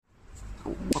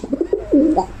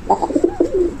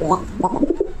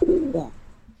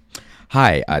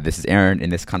Hi, this is Aaron. In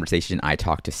this conversation, I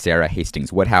talked to Sarah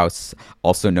Hastings Woodhouse,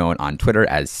 also known on Twitter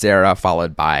as Sarah,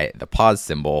 followed by the pause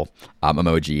symbol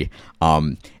emoji.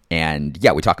 And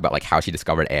yeah, we talk about like how she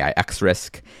discovered AI X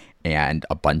risk and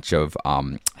a bunch of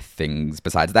things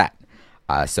besides that.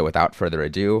 So without further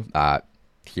ado,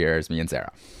 here's me and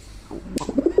Sarah.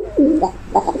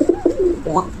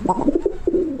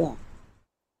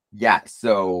 Yeah,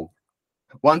 so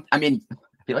I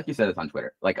feel like you said this on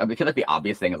Twitter. Like, I feel like the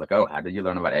obvious thing is like, oh, how did you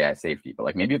learn about AI safety? But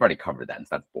like, maybe you've already covered that, and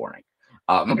so that's boring.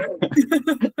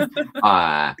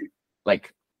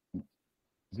 Like,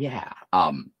 yeah.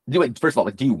 First of all,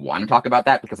 like, do you want to talk about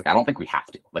that? Because like, I don't think we have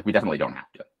to. Like, we definitely don't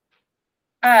have to.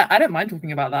 I don't mind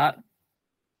talking about that.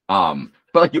 But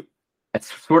like,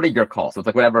 it's sort of your call. So it's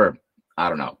like whatever. I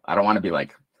don't know. I don't want to be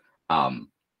like,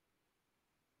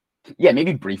 yeah,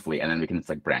 maybe briefly, and then we can just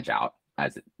like branch out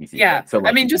as we see. Yeah. So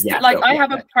like, I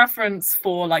have a preference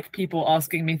for like people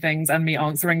asking me things and me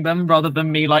answering them rather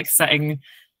than me like setting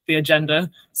the agenda.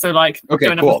 So like,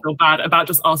 don't ever feel bad about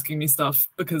just asking me stuff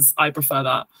because I prefer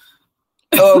that.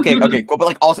 Oh, okay, cool. But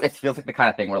like, also, it feels like the kind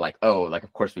of thing where like, oh, like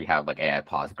of course we have like AI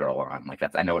pause girl on. Like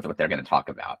that's I know what they're going to talk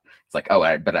about. It's like,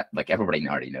 oh, but like everybody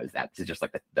already knows that. It's just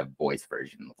like the voice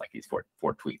version of like these four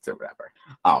tweets or whatever.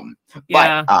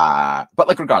 But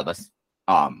like regardless,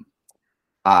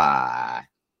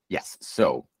 yes.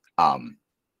 So,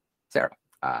 Sarah,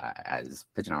 as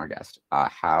Pigeon Hour guest,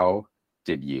 how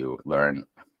did you learn?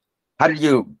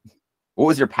 What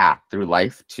was your path through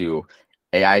life to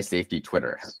AI safety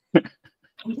Twitter?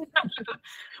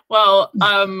 Well,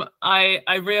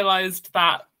 I realized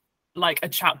that like a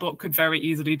chatbot could very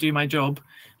easily do my job,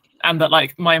 and that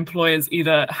like my employers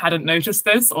either hadn't noticed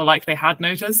this or like they had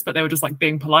noticed, but they were just like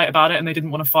being polite about it and they didn't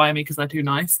want to fire me because they're too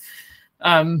nice.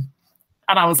 And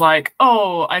I was like,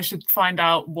 oh, I should find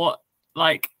out what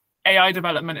like AI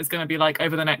development is going to be like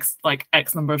over the next like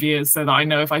X number of years so that I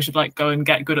know if I should like go and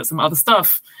get good at some other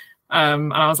stuff.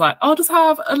 And I was like, I'll just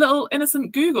have a little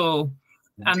innocent Google.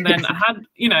 And then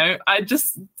I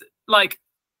just like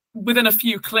within a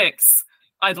few clicks,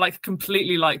 I'd like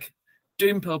completely like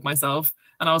doom pilled myself.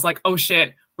 And I was like, oh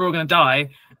shit, we're all going to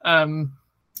die.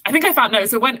 I think I found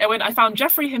so when I found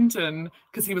Geoffrey Hinton,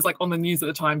 because he was like on the news at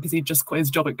the time because he just quit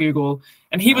his job at Google,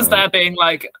 and he was there being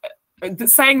like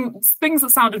saying things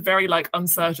that sounded very like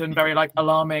uncertain, very like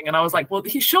alarming, and I was like, well,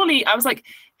 he's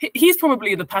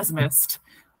probably the pessimist,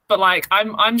 but like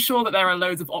I'm sure that there are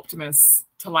loads of optimists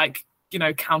to like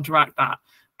counteract that,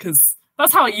 because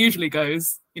that's how it usually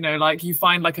goes. Like you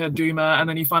find like a doomer and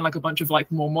then you find like a bunch of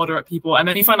like more moderate people, and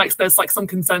then you find like there's like some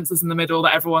consensus in the middle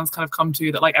that everyone's kind of come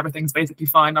to, that like everything's basically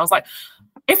fine. And I was like,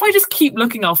 if I just keep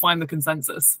looking, I'll find the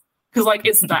consensus, because like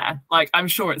it's there. Like I'm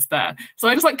sure it's there. So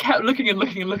I just like kept looking and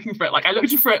looking and looking for it. Like I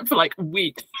looked for it for like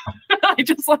weeks. I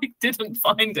just like didn't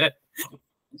find it.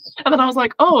 And then I was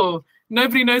like, oh,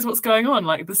 nobody knows what's going on.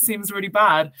 Like this seems really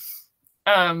bad.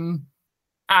 And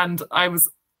I was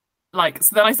like,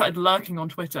 so then I started lurking on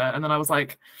Twitter, and then I was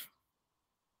like,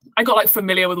 I got like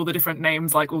familiar with all the different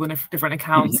names, like all the different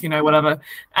accounts, whatever.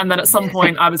 And then at some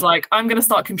point I was like, I'm going to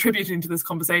start contributing to this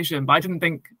conversation, but I didn't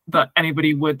think that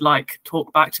anybody would like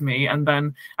talk back to me. And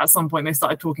then at some point they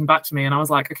started talking back to me, and I was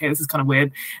like, okay, this is kind of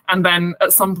weird. And then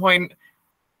at some point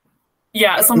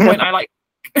I like,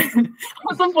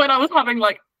 at some point I was having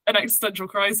like an existential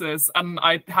crisis, and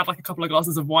I had like a couple of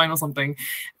glasses of wine or something.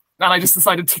 And I just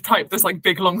decided to type this like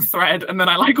big long thread, and then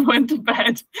I like went to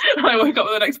bed. And I woke up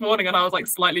the next morning and I was like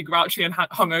slightly grouchy and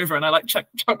hungover, and I like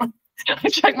checked my phone,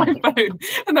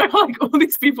 and there were like all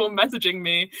these people messaging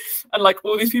me, and like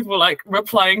all these people like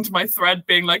replying to my thread,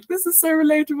 being like, "This is so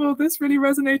relatable. This really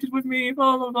resonated with me."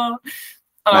 Blah blah blah. And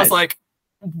nice. I was like,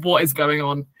 "What is going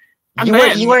on?" And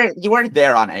you weren't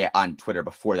there on Twitter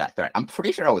before that thread. I'm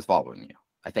pretty sure I was following you.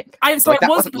 I think I was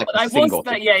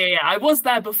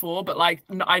there before, but like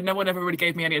no one ever really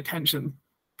gave me any attention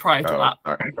prior to that.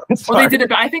 Right. Well, they did it,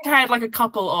 but I think I had a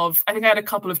couple of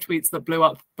tweets that blew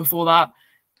up before that,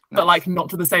 but like not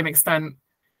to the same extent.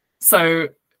 So,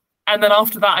 and then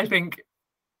after that, I think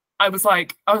I was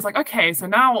like, okay, so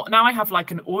now I have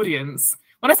like an audience.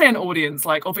 When I say an audience,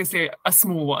 like obviously a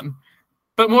small one,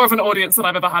 but more of an audience than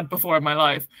I've ever had before in my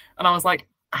life. And I was like,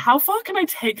 how far can I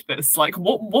take this? Like,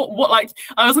 what, like,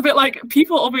 I was a bit like,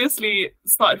 people obviously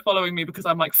started following me because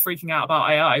I'm like freaking out about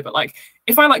AI, but like,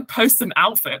 if I like post an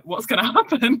outfit, what's going to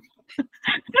happen?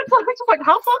 It's like,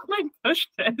 how far can I push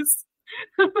this?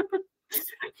 I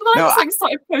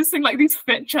started posting like these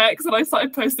fit checks, and I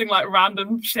started posting like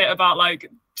random shit about like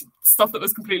stuff that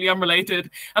was completely unrelated.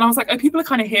 And I was like, oh, people are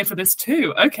kind of here for this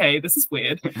too. Okay, this is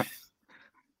weird.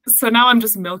 So now I'm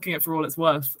just milking it for all it's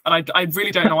worth, and I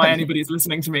really don't know why anybody's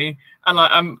listening to me, and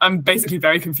like I'm basically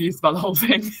very confused about the whole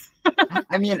thing.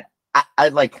 I mean, I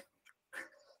like,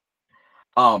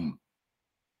 I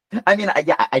mean,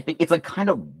 yeah, I think it's like kind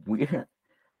of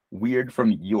weird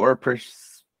from your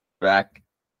perspective,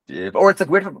 or it's like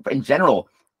weird in general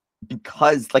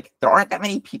because like there aren't that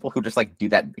many people who just like do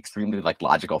that extremely like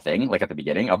logical thing like at the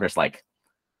beginning of just like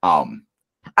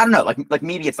I don't know, like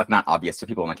maybe it's like not obvious to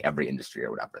people in like every industry or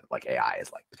whatever, like AI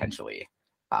is like potentially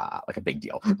like a big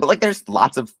deal, but like there's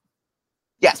lots of,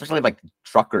 yeah, especially like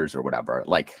truckers or whatever,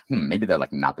 like maybe they're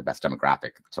like not the best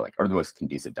demographic to like, or the most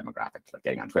conducive demographic to like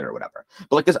getting on Twitter or whatever,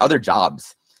 but like there's other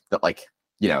jobs that like,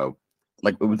 you know,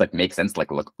 like it would like make sense to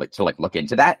like look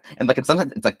into that, and like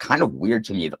sometimes it's like kind of weird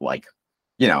to me that like,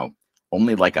 you know,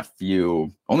 only like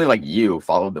you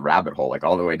followed the rabbit hole like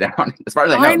all the way down. As far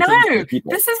as I know,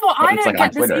 this is what I don't like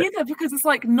get this either, because it's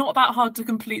like not that hard to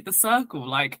complete the circle.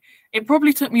 Like it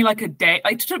probably took me like a day,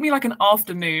 like it took me like an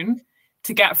afternoon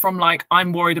to get from like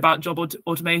I'm worried about job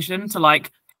automation to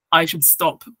like I should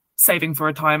stop saving for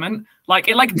retirement. Like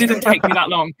it like didn't take me that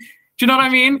long. Do you know what I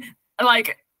mean?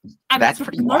 Like, and that's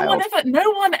pretty wild. No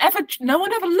one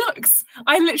ever looks.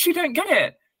 I literally don't get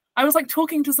it. I was like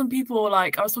talking to some people,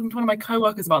 like I was talking to one of my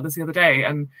coworkers about this the other day,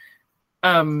 and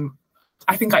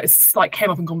I think I like came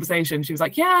up in conversation. She was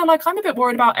like, "Yeah, like I'm a bit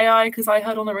worried about AI because I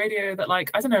heard on the radio that like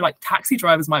I don't know, like taxi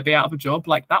drivers might be out of a job.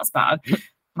 Like that's bad." And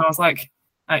I was like,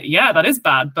 "Yeah, that is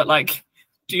bad, but like,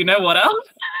 do you know what else?"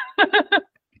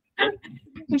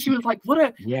 And she was like, "What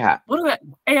are the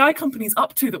AI companies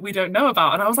up to that we don't know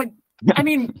about?" And I was like, "I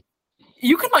mean."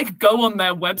 You can like go on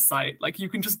their website, like you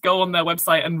can just go on their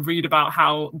website and read about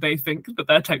how they think that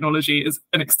their technology is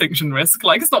an extinction risk.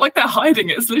 Like it's not like they're hiding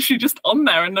it; it's literally just on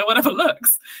there and no one ever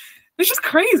looks. It's just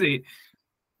crazy.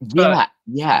 Yeah.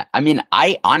 I mean,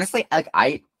 I honestly like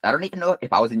I don't even know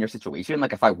if I was in your situation,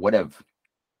 like if I would have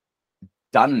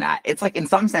done that. It's like in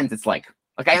some sense, it's like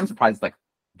I am surprised like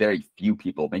very few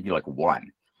people, maybe like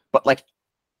one, but like.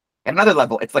 At another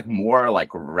level, it's like more like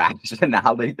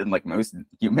rationality than like most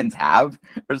humans have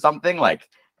or something. Like,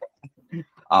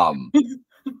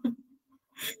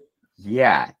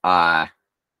 yeah.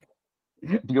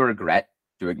 Do you regret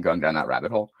going down that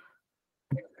rabbit hole?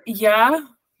 Yeah,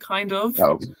 kind of.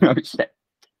 Oh shit.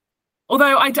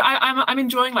 Although I'm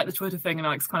enjoying like the Twitter thing, and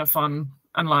like, it's kind of fun,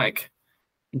 and like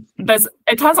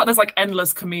it turns out there's like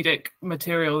endless comedic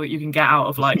material that you can get out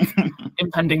of like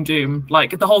impending doom.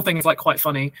 Like the whole thing is like quite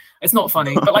funny. It's not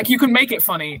funny, but like you can make it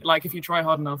funny like if you try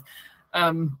hard enough.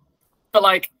 But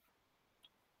like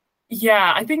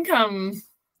yeah, I think what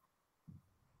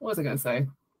was I gonna say?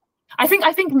 I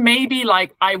think maybe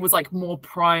like I was like more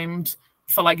primed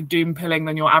for like doom pilling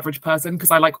than your average person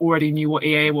because I like already knew what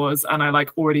EA was, and I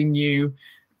like already knew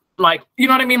like, you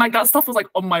know what I mean? Like that stuff was like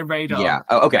on my radar. Yeah.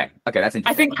 Oh, okay. That's interesting.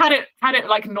 I think had it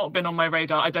like not been on my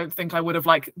radar, I don't think I would have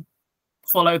like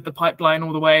followed the pipeline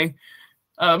all the way.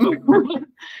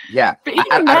 Yeah. I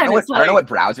don't know what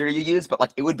browser you use, but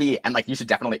like it would be, and like you should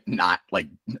definitely not like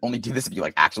only do this if you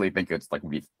like actually think it's like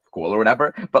would be cool or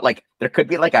whatever. But like there could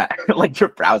be like a like your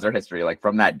browser history like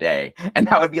from that day, and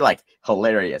that would be like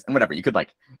hilarious and whatever. You could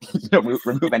like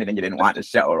remove anything you didn't want to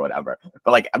show or whatever.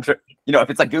 But like I'm sure if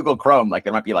it's like Google Chrome, like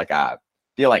there might be like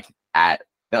they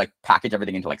like package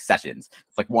everything into like sessions.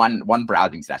 It's like one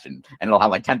browsing session, and it'll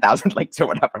have like 10,000 links or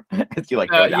whatever. As you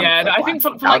like I think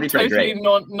for like totally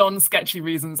non-sketchy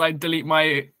reasons, I delete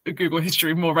my Google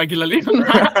history more regularly than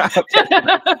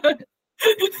that.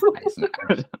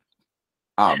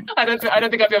 I don't think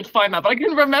I'd be able to find that, but I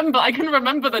can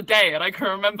remember the day, and I can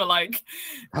remember like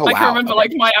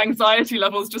like my anxiety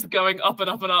levels just going up and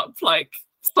up and up, like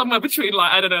somewhere between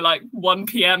like I don't know, like 1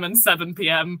 p.m. and 7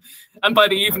 p.m. And by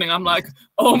the evening I'm like,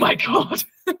 oh my god.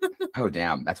 Oh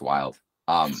damn, that's wild.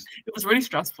 It was really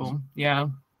stressful. Yeah.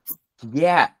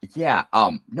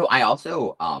 No, I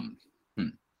also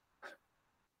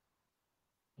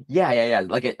yeah.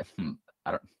 Like it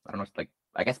I don't know, like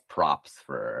I guess props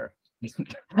for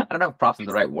I don't know if props is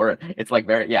the right word. It's like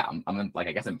very I'm like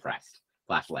I guess impressed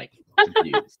 / like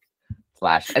confused /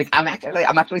 I'm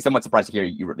actually somewhat surprised to hear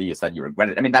you said you regret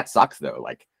it. I mean that sucks though.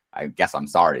 Like I guess I'm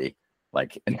sorry.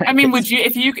 Like I mean, would you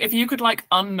if you could like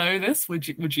unknow this, would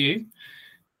you?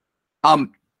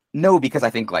 No, because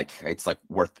I think like it's like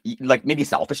worth like maybe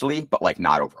selfishly, but like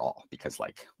not overall because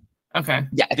like okay.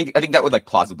 Yeah, I think that would like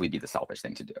plausibly be the selfish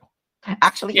thing to do.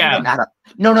 Actually, yeah.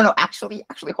 No. Actually,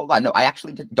 hold on. No, I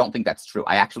actually don't think that's true.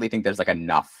 I actually think there's like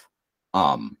enough,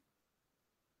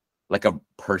 like a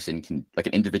person can, like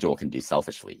an individual can do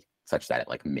selfishly, such that it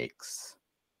like makes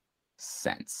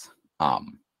sense.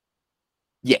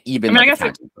 Yeah, even I guess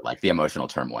like the emotional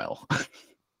turmoil.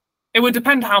 It would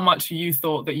depend how much you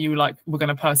thought that you like were going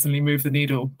to personally move the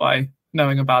needle by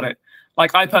knowing about it.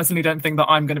 Like, I personally don't think that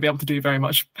I'm going to be able to do very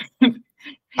much. I mean,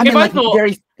 If I like thought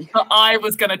very. that I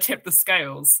was going to tip the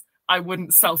scales, I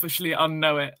wouldn't selfishly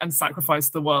unknow it and sacrifice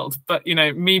the world. But, you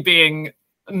know, me being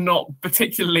not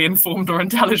particularly informed or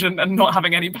intelligent and not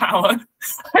having any power,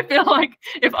 I feel like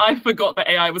if I forgot that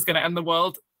AI was going to end the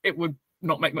world, it would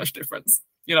not make much difference.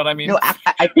 You know what I mean? No,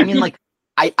 I mean, like,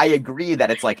 I agree that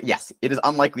it's like, yes, it is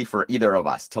unlikely for either of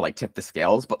us to like tip the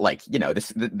scales, but like, you know,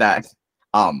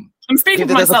 I'm speaking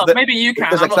for myself. Maybe you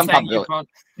can. I'm not saying you can't.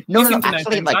 No,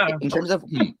 actually, like, in terms of,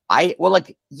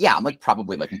 I'm like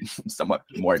probably like somewhat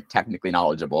more technically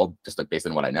knowledgeable, just like based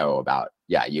on what I know about,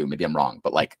 you, maybe I'm wrong,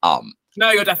 but like,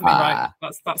 no, you're definitely right.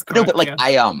 That's correct. No, but like,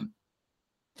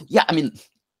 yeah. I mean,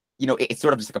 you know, it's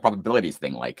sort of just like a probabilities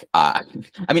thing. Like, I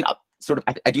mean, sort of,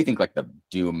 I do think like the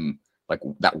doom, like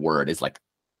that word is like,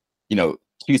 you know,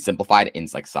 too simplified in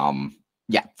like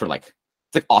for like,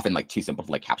 it's like often like too simple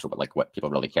to like capture what people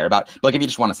really care about. But like if you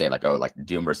just want to say like, oh, like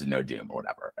doom versus no doom or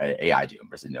whatever, AI doom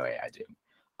versus no AI doom.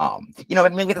 You know,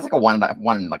 maybe there's like a one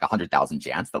in like 100,000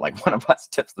 chance that like one of us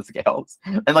tips the scales,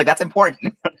 and like that's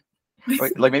important.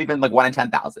 Like maybe even like 1 in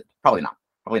 10,000. Probably not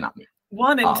me.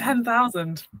 1 in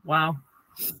 10,000. Wow.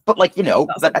 But like, you know,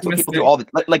 that's what people do all the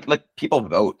like people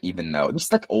vote, even though this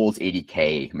is like old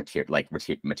 80K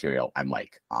material I'm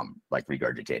like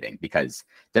regurgitating, because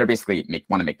they're basically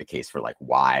want to make the case for like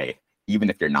why, even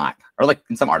if you're not, or like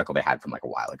in some article they had from like a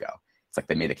while ago, it's like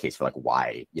they made the case for like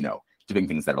why, you know, doing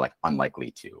things that are like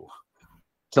unlikely to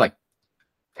like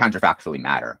counterfactually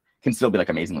matter can still be like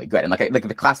amazingly good. And like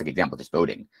the classic example, just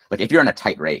voting. Like if you're in a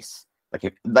tight race, like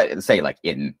if let's say like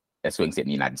in a swing state in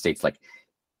the United States, like,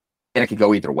 and it could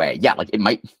go either way. Yeah, like it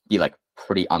might be like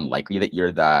pretty unlikely that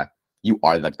you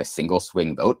are like the single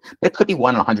swing vote, but it could be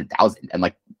 1 in 100,000, and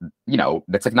like, you know,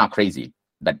 that's like not crazy.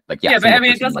 That like but I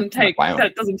mean, it doesn't take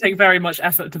very much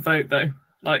effort to vote though.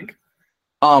 Like,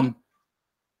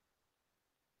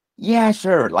 yeah,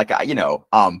 sure. Like you know,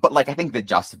 but like I think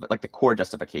the core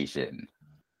justification,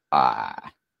 yeah.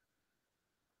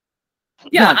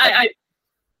 I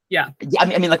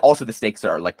mean, like also the stakes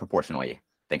are like proportionally, I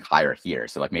think, higher here,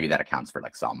 so like maybe that accounts for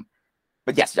like some.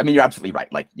 But yes, I mean you're absolutely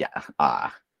right. Like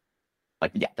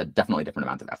definitely different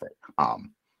amounts of effort. But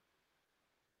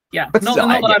not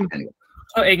that I'm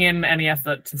putting in any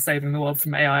effort to saving the world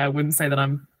from AI. I wouldn't say that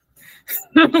I'm.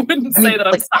 I wouldn't say that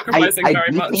I'm sacrificing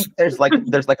very much. Think there's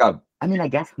like a. I mean, I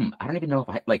guess I don't even know if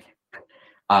I like.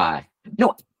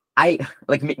 No, I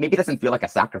like maybe it doesn't feel like a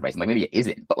sacrifice. Like maybe it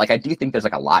isn't, but like I do think there's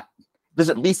like a lot. There's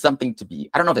at least something to be.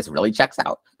 I don't know if this really checks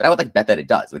out, but I would like bet that it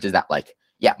does, which is that like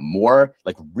more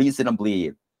like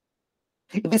reasonably,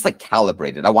 at least like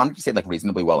calibrated. I wanted to say like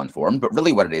reasonably well informed, but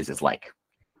really what it is like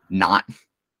not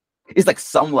is like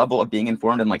some level of being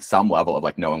informed and like some level of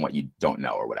like knowing what you don't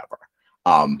know or whatever.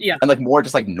 And like more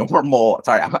just like normal.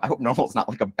 Sorry, I hope normal is not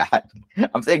like a bad.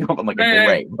 I'm saying normal in like a good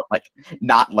way, but like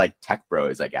not like tech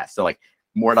bros, I guess. So like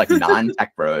more like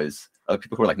non-tech bros,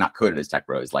 people who are like not coded as tech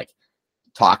bros, like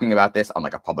talking about this on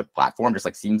like a public platform just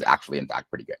like seems actually in fact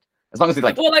pretty good. As long as they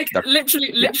like, well, like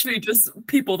literally just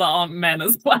people that aren't men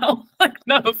as well. Like,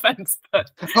 no offense, but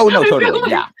oh no, totally, like,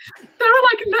 they were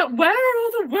like, no, where are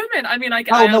all the women? I mean, but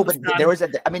there was a.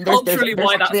 I mean, there's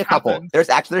actually a couple. Happened. There's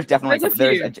definitely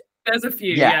there's a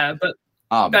few, but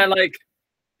they're like,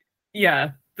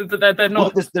 they're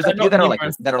not. Well, there's a few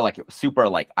that are like super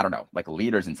like I don't know, like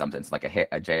leaders in some sense, like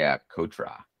a Jaya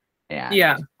Kotra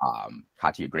and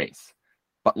Katya Grace.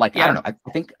 But like I don't know, I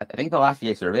think the last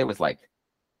VA survey was like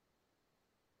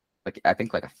I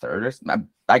think like a third or something.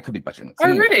 I could be butchering. Oh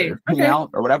really? Okay.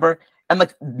 Or whatever, and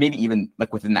like maybe even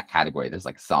like within that category, there's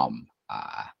like some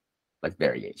like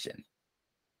variation.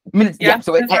 I mean,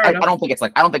 so I don't think it's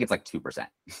like 2%.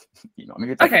 You know, I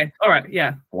mean, it's like, okay, all right,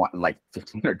 like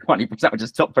 15 or 20%, which is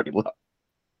still pretty low.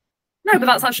 No, but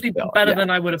that's actually better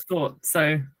than I would have thought.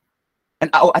 So, and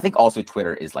I think also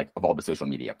Twitter is like of all the social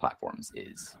media platforms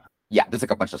is there's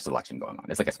like a bunch of selection going on.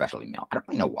 It's like especially male. I don't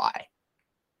really know why,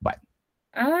 but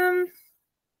I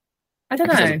don't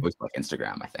know. As opposed to like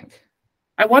Instagram, I think.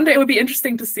 I wonder. It would be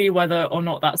interesting to see whether or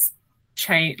not that's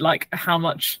changed. Like how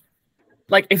much,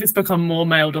 like if it's become more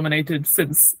male dominated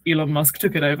since Elon Musk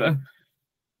took it over.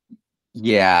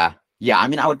 Yeah. I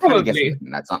mean, I would probably guess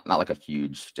that's not like a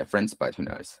huge difference, but who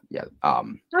knows? Yeah. I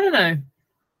don't know.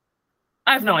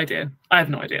 I have no idea.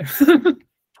 It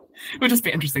would just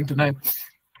be interesting to know.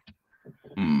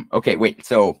 Okay, wait.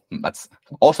 So that's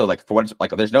also like for what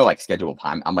like there's no like scheduled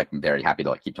time. I'm like very happy to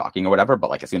like keep talking or whatever, but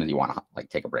like as soon as you want to like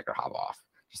take a break or hop off,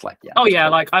 just like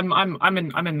like I'm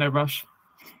in no rush.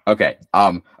 Okay.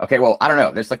 Okay. Well, I don't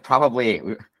know. There's like probably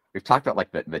we've talked about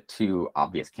like the two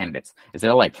obvious candidates. Is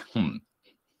there like, do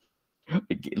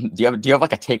you have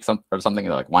like a take or something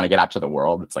that like want to get out to the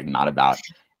world? It's like not about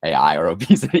AI or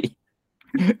obesity,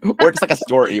 or just like a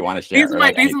story you want to share.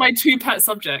 These are my two pet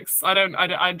subjects. I don't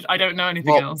know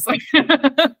anything else.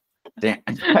 Damn,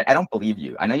 I don't believe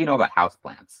you. I know you know about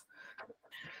houseplants.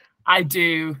 I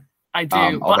do.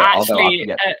 But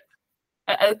actually,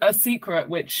 a secret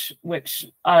which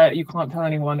you can't tell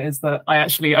anyone is that I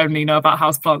actually only know about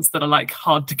houseplants that are like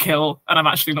hard to kill, and I'm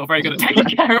actually not very good at taking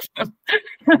care of them.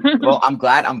 Well, I'm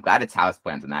glad it's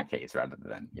houseplants in that case rather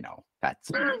than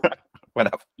pets.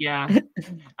 Whatever. Yeah, I mean,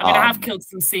 I have killed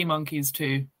some sea monkeys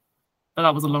too, but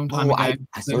that was a long time ago.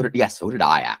 So did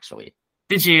I actually.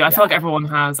 Did you? I feel like everyone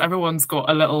has. Everyone's got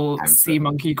a little sea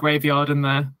monkey graveyard in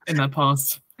their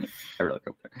past. I really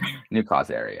hope New Cause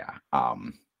area.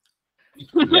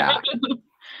 Yeah.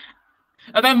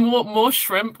 Are there more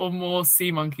shrimp or more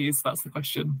sea monkeys? That's the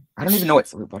question. I don't even know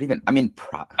what even. I mean,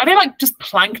 are they like just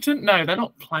plankton? No, they're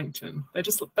not plankton. They're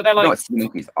just, but they're like. No, what sea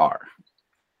monkeys are.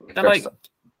 They're like.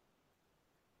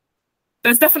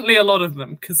 There's definitely a lot of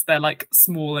them because they're like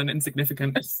small and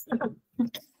insignificant.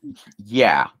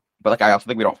 Yeah, but like I also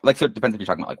think we don't like. So it depends if you're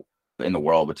talking about like in the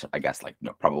world, which I guess like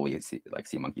probably sea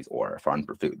monkeys or farmed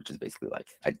for food, which is basically like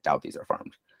I doubt these are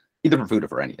farmed either for food or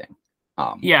for anything.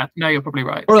 Yeah, no, you're probably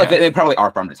right. Or like they probably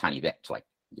are farmed a tiny bit to like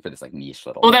for this like niche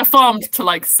little. Or they're farmed to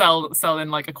like sell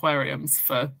in like aquariums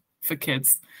for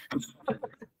kids.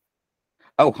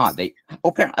 Oh, huh.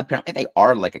 Apparently they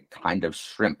are like a kind of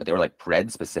shrimp, but they were like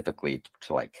bred specifically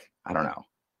to like I don't know,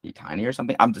 be tiny or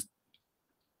something. I'm just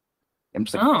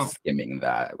like skimming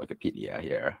the Wikipedia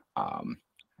here.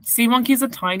 Sea monkeys are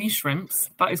tiny shrimps.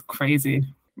 That is crazy.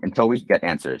 Until we get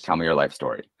answers, tell me your life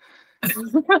story.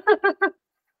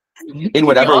 In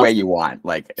whatever way you want.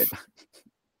 Like it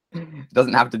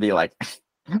doesn't have to be like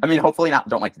I mean, hopefully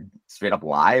don't like straight up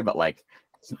lie, but like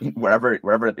wherever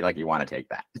like you want to take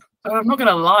that. I'm not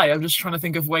gonna lie, I'm just trying to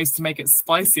think of ways to make it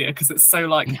spicier because it's so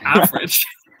like average.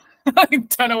 I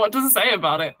don't know what to say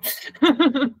about it.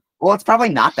 Well, it's probably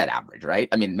not that average, right?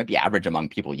 I mean, maybe average among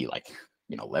people you like,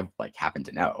 live like happen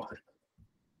to know.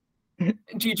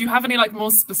 Do you have any like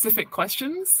more specific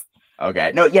questions?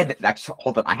 Okay. No, yeah, actually,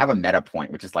 hold on. I have a meta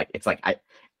point, which is like it's like I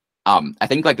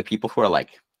think like the people who are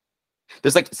like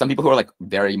there's like some people who are like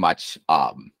very much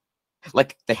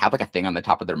like they have like a thing on the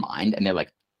top of their mind and they're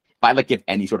like if I like give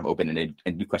any sort of open-ended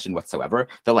new question whatsoever,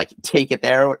 they'll like take it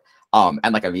there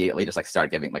and like immediately just like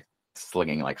start giving like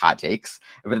slinging like hot takes.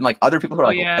 But then like other people who are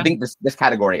like I think this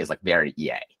category is like very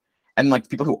EA. And like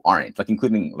people who aren't, like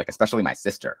including like especially my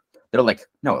sister, they're like,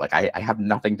 no, like I have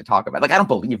nothing to talk about. Like I don't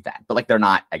believe that, but like they're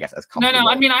not, I guess, as comfortable. No,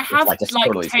 I mean I have like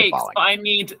totally takes, but I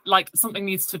need like something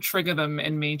needs to trigger them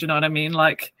in me. Do you know what I mean?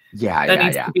 Like there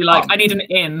needs to be like I need an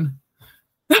in.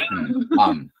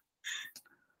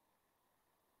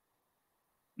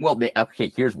 Well,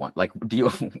 okay. Here's one. Like,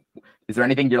 is there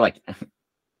anything you're like?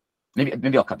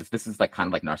 Maybe I'll cut this. This is like kind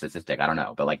of like narcissistic. I don't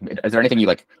know, but like, is there anything you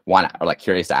like want or like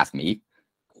curious to ask me?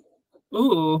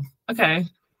 Ooh, okay.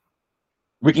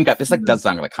 We can cut this. Like, does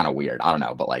sound like kind of weird. I don't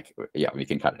know, but like, yeah, we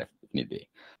can cut it if need be.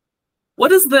 What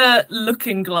does the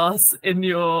looking glass in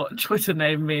your Twitter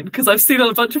name mean? Because I've seen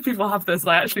a bunch of people have this,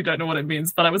 and I actually don't know what it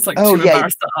means. But I was like too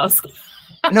embarrassed to ask.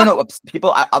 No.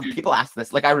 People ask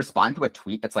this. Like, I respond to a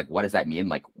tweet that's like, "What does that mean?"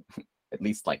 Like, at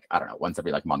least like I don't know, once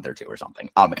every like month or two or something.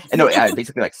 And no,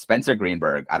 basically like Spencer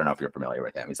Greenberg. I don't know if you're familiar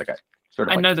with him. He's like a sort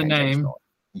of. I know the name.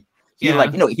 He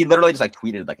like he literally just like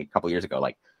tweeted like a couple years ago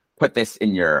like put this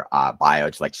in your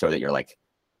bio to like show that you're like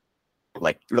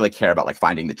really care about like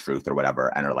finding the truth or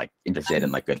whatever and are like interested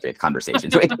in like good faith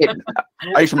conversation. So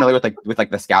are you familiar with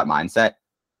like the Scout mindset?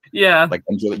 Yeah. Like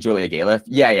and Julia Galef.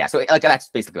 Yeah. So like that's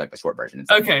basically like the short version.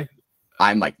 Okay.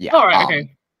 I'm like All right. Okay.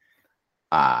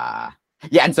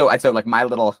 Yeah, and so like my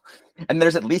little, and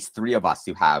there's at least 3 of us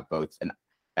who have both an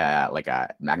like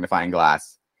a magnifying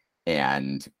glass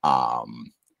and a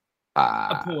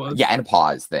pause. Yeah, and a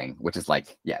pause thing, which is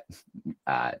like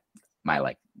my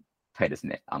like tightest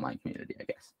knit online community, I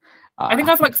guess. I think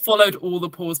I've like followed all the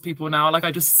pause people now. Like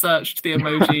I just searched the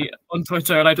emoji on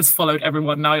Twitter and I just followed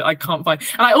everyone. Now I can't find.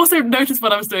 And I also noticed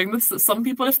when I was doing this that some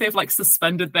people, if they've like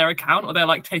suspended their account or they're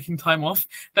like taking time off,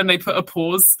 then they put a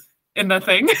pause in their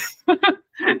thing.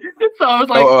 So I was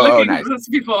like looking at those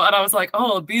people and I was like,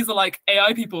 oh, these are like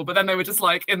AI people. But then they were just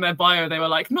like in their bio, they were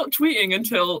like not tweeting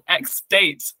until X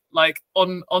date, like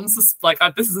on this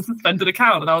is a suspended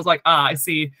account. And I was like, I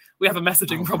see, we have a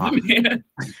messaging problem here.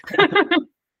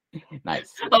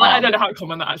 Nice. But I don't know how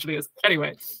common that actually is.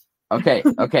 Anyway. Okay.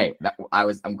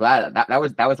 I'm glad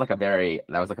that was like a very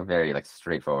like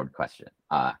straightforward question.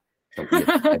 So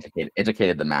we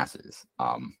educated the masses.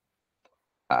 Glee.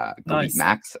 Nice.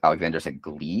 Max Alexander said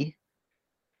Glee.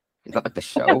 Is that like the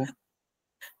show?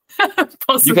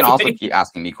 Possibly. You can also keep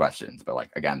asking me questions, but like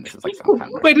again, this is like some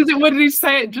kind of Wait, what did he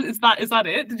say? Is that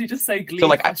it? Did he just say Glee? So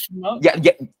like question mark? Yeah,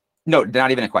 no,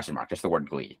 not even a question mark, just the word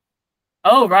Glee.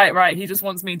 Oh, right. He just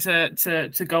wants me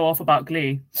to go off about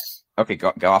Glee. Okay,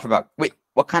 go off about. Wait,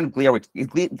 what kind of Glee are we?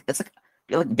 Glee? It's like I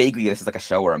feel like vaguely this is like a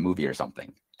show or a movie or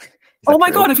something. Oh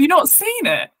my God, have you not seen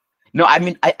it? No, I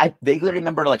mean I vaguely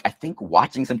remember like I think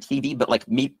watching some TV, but like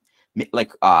maybe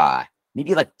like 12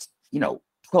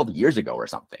 years ago or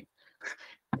something.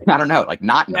 I don't know, like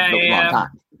not in a really long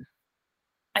time.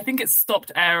 I think it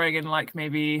stopped airing in like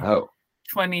maybe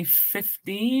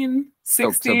 2015,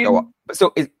 16.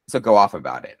 So go off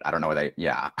about it. I don't know what I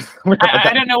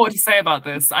don't know what to say about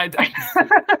this.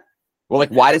 Well, like,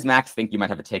 why does Max think you might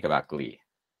have a take about Glee?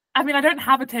 I mean, I don't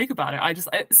have a take about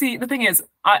it. See, the thing is,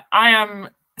 I am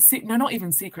not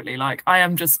even secretly, like I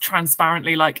am just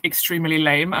transparently like extremely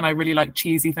lame, and I really like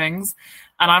cheesy things,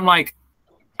 and I'm like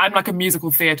a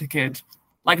musical theater kid,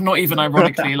 like not even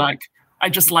ironically, like I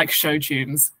just like show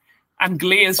tunes. And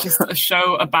Glee is just a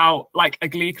show about like a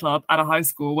glee club at a high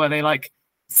school where they like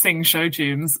sing show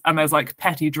tunes, and there's like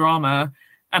petty drama,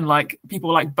 and like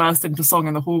people like burst into song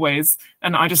in the hallways.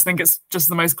 And I just think it's just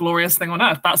the most glorious thing on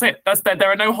earth. That's it.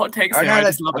 There are no hot takes here. I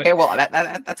just love it. Okay, well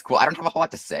that's cool. I don't have a whole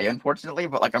lot to say, unfortunately,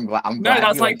 but like I'm glad. No,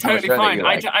 that's like totally fine.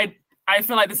 I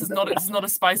feel like this is not a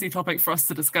spicy topic for us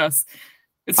to discuss.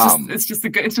 It's just a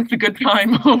good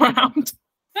time all around.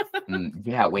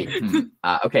 Yeah. Wait.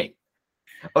 Okay.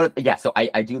 Oh yeah. So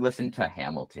I do listen to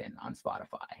Hamilton on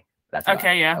Spotify. That's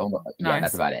okay. Yeah. Nice.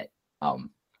 That's about it.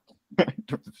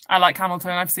 I like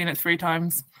Hamilton. I've seen it 3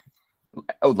 times.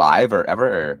 Oh, live or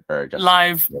ever or just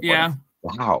live? Yeah.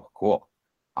 Wow. Cool.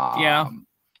 Yeah.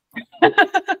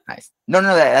 Nice. No,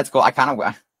 that's cool. I kind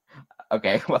of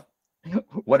okay. Well,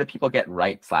 what do people get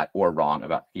right or wrong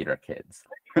about theater kids?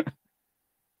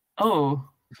 Oh,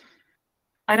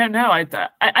 I don't know.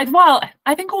 Well,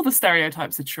 I think all the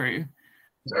stereotypes are true.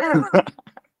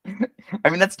 I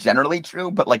mean, that's generally true,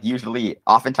 but like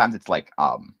oftentimes it's like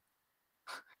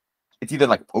it's either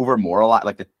like over moralized,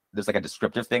 like there's like a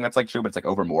descriptive thing that's like true, but it's like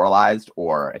over moralized,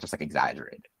 or it's just like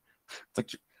exaggerated. It's like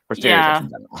for stereotypes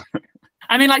in general.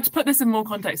 I mean, like to put this in more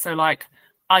context, so like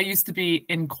I used to be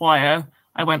in choir.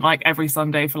 I went like every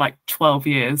Sunday for like 12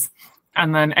 years,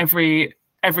 and then every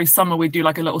summer we do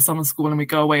like a little summer school, and we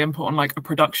go away and put on like a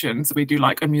production. So we do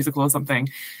like a musical or something.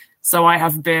 So I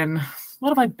have been. What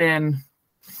have I been?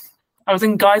 I was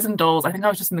in Guys and Dolls. I think I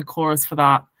was just in the chorus for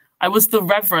that. I was the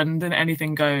Reverend in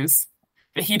Anything Goes,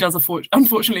 but he does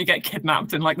unfortunately get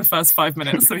kidnapped in like the first 5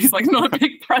 minutes, so he's like not a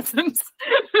big presence.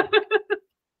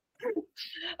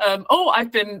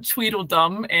 I've been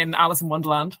Tweedledum in Alice in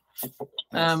Wonderland.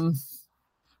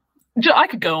 I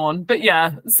could go on, but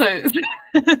yeah. So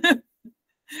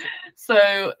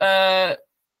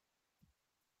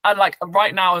I'm like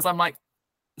right now as I'm like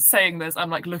saying this,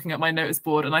 I'm like looking at my notice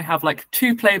board, and I have like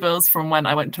 2 playbills from when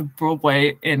I went to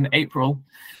Broadway in April,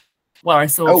 where I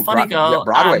saw Funny Girl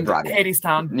and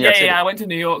Hadestown. Yeah, I went to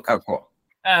New York. Oh, cool.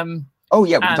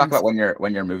 We can talk about when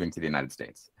you're moving to the United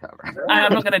States. However,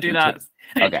 I'm not going to do that.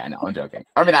 Okay, I know. I'm joking.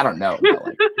 I mean, I don't know. But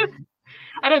like...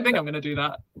 I don't think I'm going to do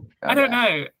that. Okay. I don't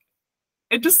know.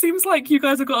 It just seems like you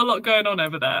guys have got a lot going on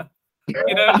over there.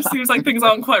 You know, it just seems like things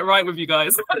aren't quite right with you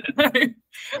guys. I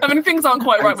mean, things aren't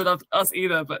quite right with us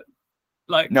either, but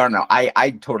like no, I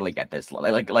totally get this.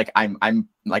 Like I'm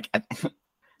like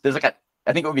there's like I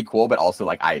think it would be cool, but also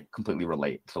like I completely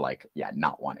relate to like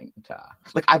not wanting to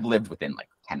like I've lived within like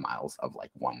 10 miles of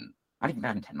like one, not even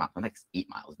 10 miles, like 8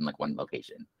 miles in like one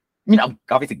location. I mean, I've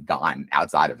obviously gone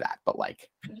outside of that, but like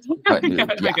for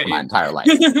my entire life.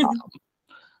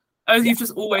 You've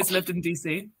just always lived in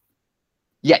DC?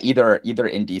 Yeah, either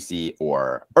in DC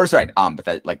or sorry, but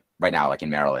that like right now, like in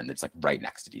Maryland, it's like right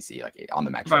next to DC, like on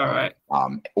the metro, right.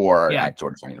 Or at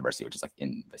Georgetown University, which is like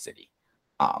in the city.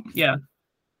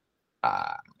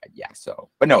 So,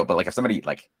 but like if somebody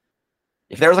like,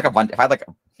 if there was like a bunch, if I had like,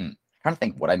 I'm trying to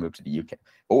think, would I move to the UK?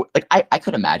 Oh, like I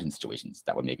could imagine situations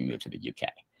that would make me move to the UK,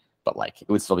 but like it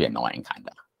would still be annoying, kind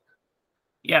of.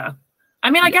 Yeah, I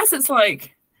mean, I guess it's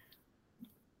like.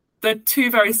 They're 2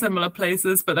 very similar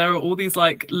places, but there are all these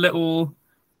like little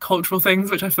cultural things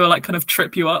which I feel like kind of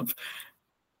trip you up.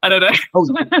 I don't know. Oh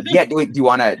yeah, do you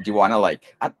wanna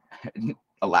like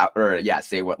allow or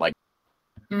say what like?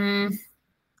 I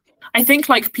think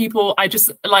like people, I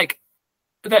just like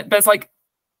that. There's like,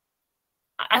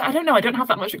 I don't know. I don't have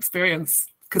that much experience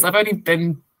because I've only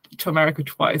been to America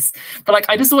twice. But like,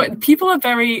 I just thought people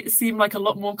seem like a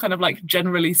lot more kind of like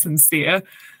generally sincere.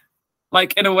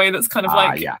 like in a way that's kind of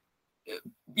like Yeah.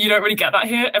 you don't really get that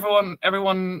here.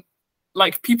 Everyone,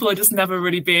 like people are just never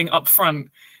really being upfront,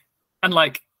 and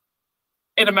like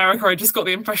in America, I just got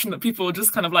the impression that people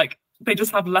just kind of like they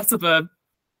just have less of a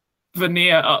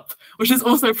veneer up, which is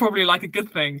also probably like a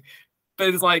good thing, but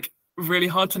it's like really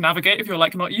hard to navigate if you're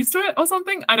like not used to it or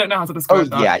something. I don't know how to describe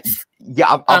that.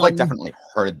 Yeah. I've like definitely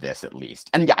heard this at least,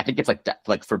 and yeah, I think it's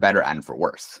like for better and for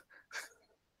worse.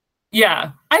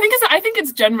 Yeah, I think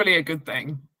it's generally a good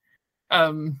thing.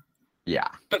 Yeah,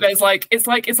 but there's like it's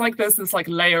like there's this like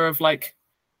layer of like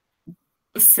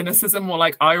cynicism or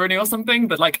like irony or something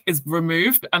that like is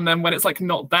removed, and then when it's like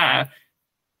not there,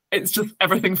 it's just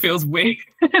everything feels weird.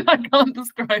 I can't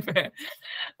describe it.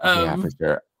 Yeah, for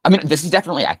sure. I mean, this is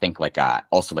definitely, I think, like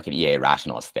also like an EA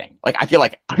rationalist thing. Like, I feel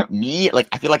like I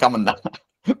feel like I'm on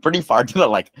the pretty far to the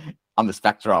like on the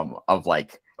spectrum of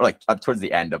like, or like up towards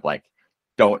the end of like,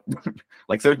 don't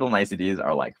like social niceties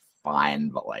are like fine,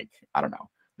 but like I don't know,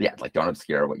 yeah, like don't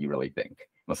obscure what you really think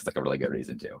unless it's like a really good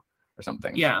reason to or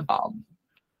something. Yeah.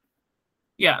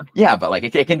 Yeah, but like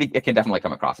it can definitely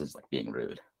come across as like being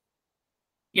rude.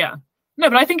 Yeah. No,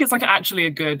 but I think it's like actually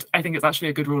a good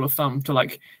rule of thumb to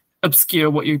like obscure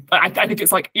what you I think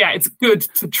it's like, yeah, it's good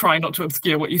to try not to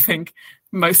obscure what you think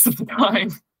most of the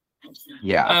time.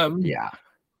 Yeah.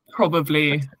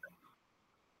 Probably.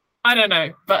 I don't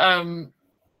know, but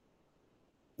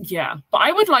yeah. But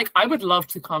I would love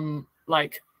to come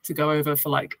like to go over for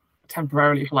like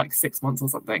temporarily for like 6 months or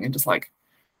something and just like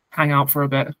hang out for a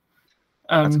bit.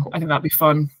 Cool. I think that'd be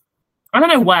fun. I don't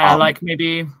know where, like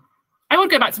maybe I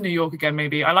would go back to New York again,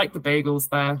 maybe. I like the bagels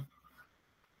there.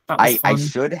 I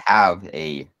should have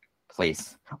a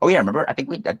place. Oh yeah, remember? I think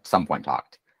we at some point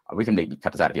talked. We can maybe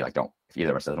cut this out if you like don't, if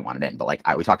either of us doesn't want it in. But like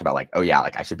we talked about like, oh yeah,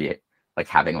 like I should be like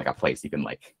having like a place you can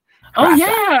like. Oh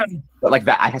yeah. At. But like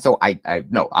that,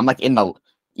 I'm like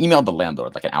emailed the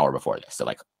landlord like an hour before this, so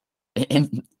like,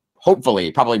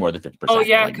 hopefully probably more than 50%. Oh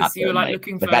yeah, because you were like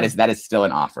looking for that is still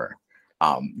an offer.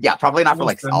 Yeah, probably not for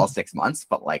like all 6 months,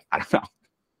 but like I don't know.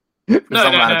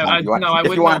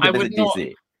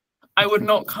 I would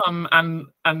not come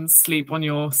and sleep on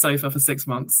your sofa for 6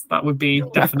 months. That would be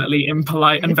definitely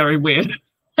impolite and very weird.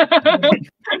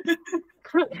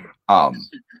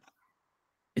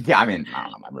 Yeah, I mean, I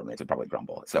don't know, my roommates would probably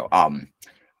grumble. So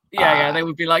yeah, they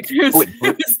would be like, who's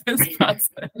this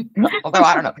person? Although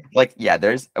I don't know. Like, yeah,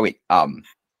 there's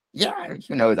yeah,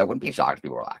 who knows? I wouldn't be shocked if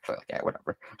people were actually like, yeah,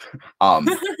 whatever.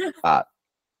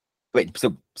 Wait,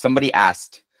 so somebody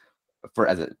asked for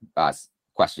as a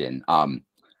question,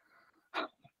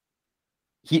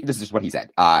 this is what he said.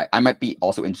 I might be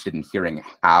also interested in hearing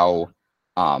how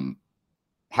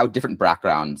different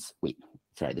backgrounds. Wait,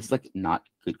 sorry, this is like not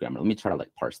good grammar. Let me try to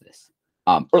like parse this.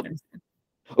 How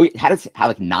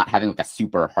like not having like a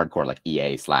super hardcore like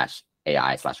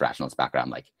EA/AI/rationalist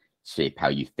background like shape how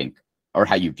you think or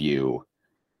how you view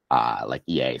like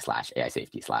EA/AI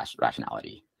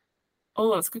safety/rationality.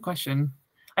 Oh, that's a good question.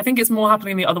 I think it's more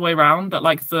happening the other way around, that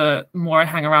like the more I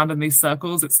hang around in these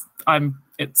circles, it's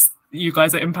you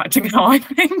guys are impacting how I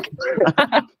think.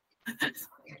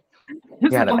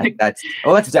 Yeah, like, that's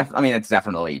definitely. I mean, it's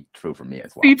definitely true for me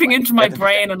as well. Seeping into my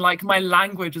brain and like my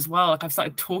language as well. Like I've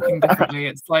started talking differently.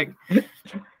 It's like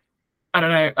I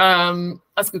don't know.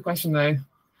 That's a good question though.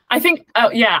 I think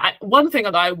one thing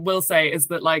that I will say is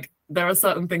that like there are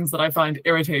certain things that I find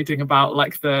irritating about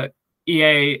like the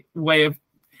EA way of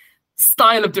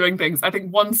style of doing things. I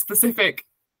think one specific,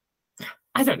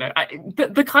 I don't know,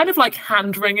 the kind of like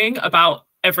hand wringing about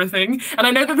everything. And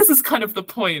I know that this is kind of the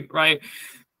point, right?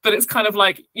 But it's kind of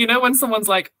like, you know, when someone's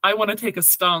like, I want to take a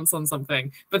stance on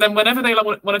something, but then whenever they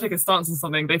want to take a stance on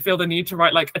something, they feel the need to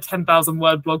write like a 10,000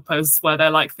 word blog post where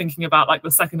they're like thinking about like the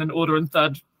second and order and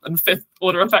third and fifth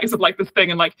order effects of like this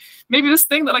thing. And like, maybe this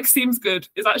thing that like seems good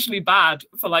is actually bad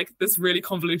for like this really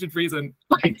convoluted reason.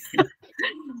 Like,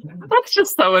 that's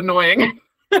just so annoying.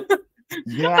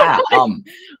 Yeah.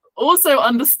 Also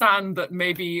understand that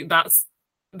maybe that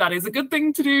is a good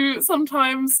thing to do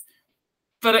sometimes.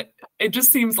 But it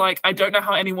just seems like I don't know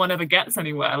how anyone ever gets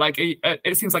anywhere. Like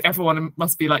it seems like everyone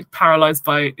must be like paralyzed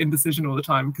by indecision all the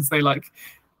time because they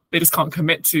just can't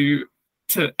commit to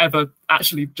ever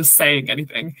actually just saying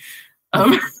anything.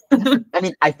 I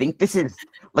mean, I think this is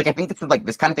like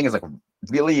this kind of thing is like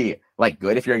really like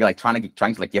good if you're like trying to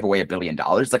like give away $1 billion.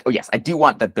 Like, oh yes, I do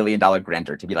want the $1 billion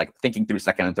grantor to be like thinking through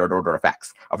second and third order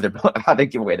effects of how they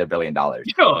give away their $1 billion.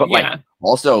 Sure, but like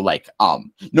also like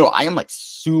no, I am like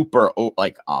super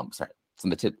like sorry,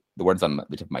 some of the words on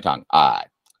the tip of my tongue.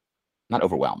 Not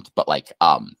overwhelmed, but like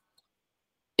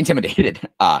intimidated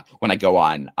when I go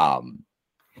on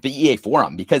the EA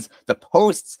forum, because the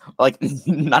posts, like,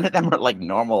 none of them are like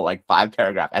normal, like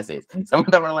 5-paragraph essays. Some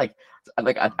of them are like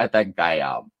I think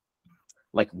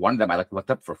like one of them I like looked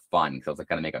up for fun because I was like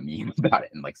gonna make a meme about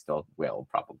it, and like still will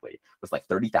probably, was like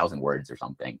 30,000 words or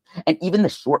something. And even the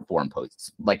short form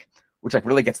posts, like, which like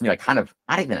really gets me like kind of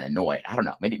not even annoyed, I don't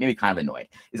know, maybe kind of annoyed,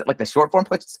 is that like the short form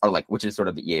posts are like, which is sort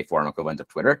of the EA forum equivalent of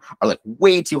Twitter, are like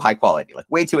way too high quality, like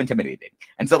way too intimidating.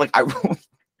 And so like I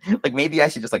like maybe I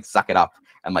should just like suck it up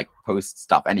and like post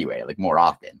stuff anyway, like more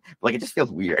often. But, like it just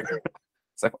feels weird.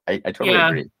 So I totally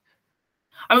agree.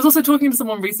 I was also talking to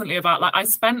someone recently about like I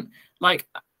spent like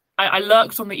I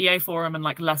lurked on the EA forum and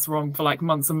like Less Wrong for like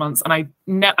months and months, and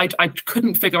I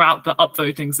couldn't figure out the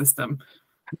upvoting system.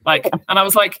 Like, and I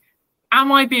was like,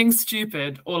 am I being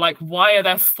stupid, or like why are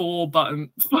there 4 buttons?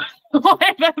 Why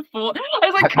are there 4? I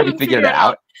was like, couldn't figure it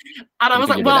out. And I was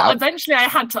like, well, eventually I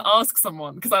had to ask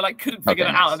someone because I like couldn't figure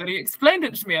it out, and then he explained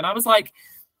it to me, and I was like,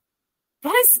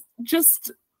 that is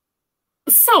just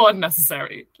so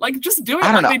unnecessary. Like, just do it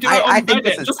like they do it on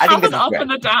Reddit. Just have an up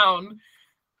and a down.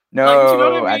 No, like, do you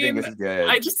know what I mean? I think this is good.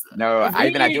 I just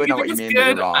really, I do know what you mean, but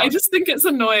you're wrong. I just think it's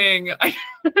annoying. I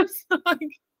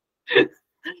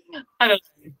don't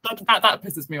know. That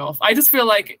pisses me off. I just feel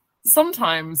like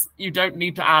sometimes you don't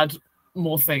need to add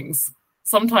more things.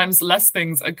 Sometimes less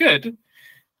things are good.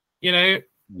 You know?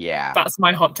 Yeah. That's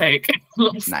my hot take.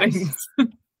 Less things.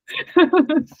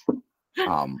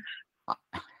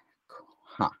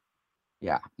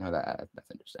 Yeah, no, that's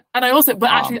interesting. And I also, but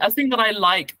actually, a thing that I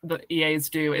like that EAs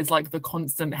do is like the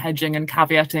constant hedging and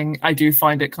caveating. I do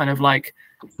find it kind of like,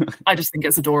 I just think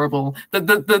it's adorable. The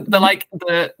like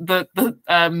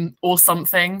the or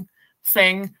something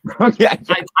thing. Yeah.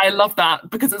 I love that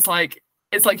because it's like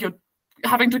you're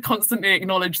having to constantly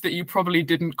acknowledge that you probably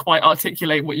didn't quite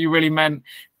articulate what you really meant,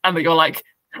 and that you're like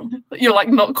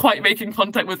not quite making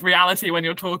contact with reality when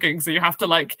you're talking, so you have to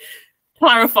like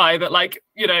clarify that, like,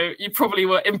 you know, you probably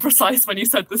were imprecise when you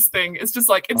said this thing. It's just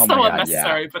like, it's so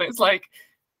unnecessary, but it's like,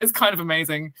 it's kind of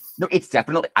amazing. No, it's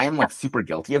definitely, I am like super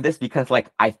guilty of this because like,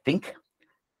 I think,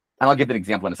 and I'll give an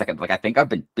example in a second, like I think I've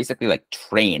been basically like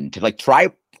trained to like try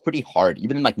pretty hard,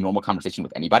 even in like normal conversation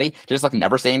with anybody, to just like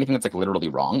never say anything that's like literally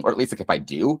wrong, or at least like if I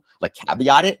do, like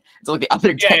caveat it. So like the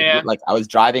other day, like I was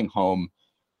driving home,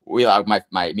 me and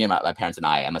my parents and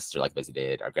my sister like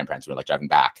visited, our grandparents were like driving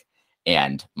back.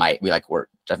 And we were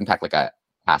driving back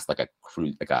past a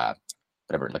cruise,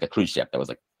 a cruise ship that was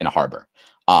like in a harbor.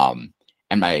 And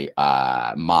my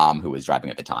mom, who was driving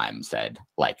at the time, said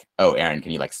like, "Oh, Aaron,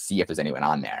 can you like see if there's anyone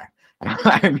on there?" And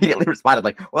I immediately responded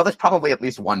like, "Well, there's probably at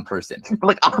least one person." But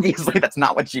like obviously that's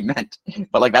not what she meant.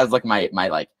 But like that was like my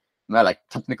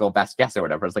technical best guess or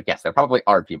whatever. It's like, yes, there probably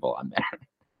are people on there.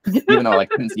 Even though I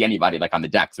like couldn't see anybody like on the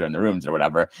decks or in the rooms or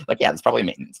whatever. Like, yeah, there's probably a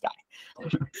maintenance guy.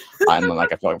 I'm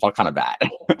like, I felt kind of bad.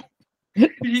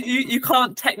 you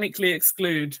can't technically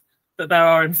exclude that there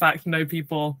are in fact no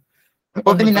people.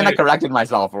 Well, then I corrected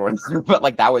myself, but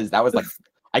like that was like,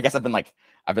 I guess I've been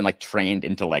like trained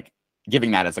into like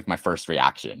giving that as like my first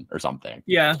reaction or something.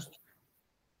 Yeah.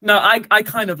 No, I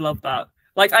kind of love that.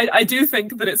 Like I do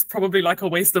think that it's probably like a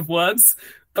waste of words,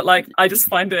 but like I just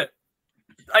find it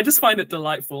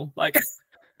delightful. Like,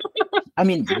 I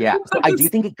mean, yeah. So I do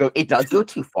think it does go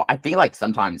too far. I feel like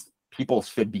sometimes people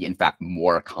should be, in fact,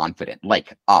 more confident.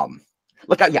 Like, I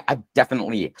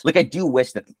definitely like. I do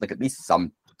wish that, like, at least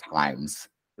sometimes,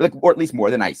 like, or at least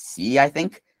more than I see. I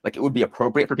think, like, it would be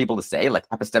appropriate for people to say, like,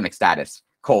 epistemic status :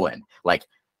 like,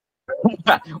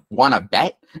 wanna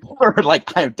bet, or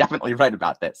like, I'm definitely right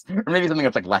about this, or maybe something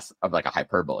that's like less of like a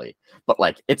hyperbole, but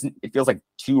like it feels like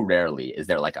too rarely is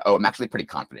there like, oh, I'm actually pretty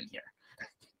confident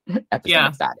here.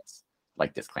 Epistemic status,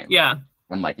 like disclaimer. Yeah.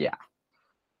 I'm like, yeah.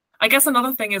 I guess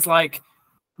another thing is like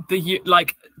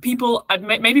people,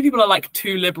 maybe people are like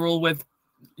too liberal with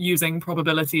using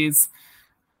probabilities.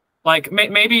 Like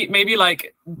maybe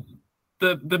like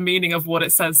the meaning of what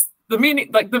it says,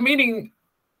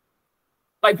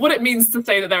 like what it means to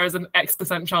say that there is an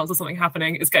X% chance of something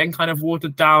happening is getting kind of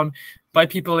watered down by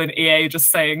people in EA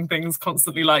just saying things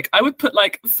constantly like, I would put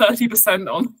like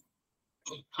 30%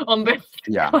 on this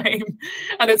claim.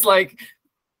 And it's like,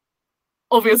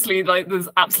 obviously, like there's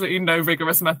absolutely no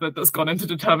rigorous method that's gone into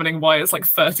determining why it's like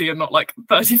 30 and not like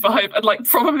 35. And like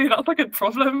probably that's like a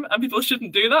problem and people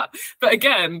shouldn't do that. But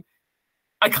again,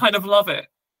 I kind of love it.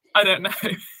 I don't know.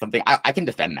 Something I can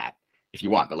defend that if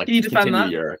you want, but like can you defend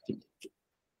that?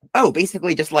 Oh,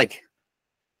 basically just like,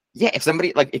 yeah,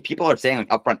 if people are saying like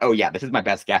upfront, oh yeah, this is my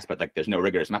best guess, but like there's no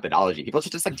rigorous methodology, people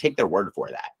should just like take their word for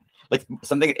that. Like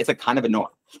something, it's like kind of annoying.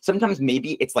 Sometimes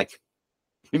maybe it's like,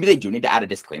 maybe they do need to add a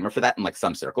disclaimer for that in like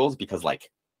some circles, because like,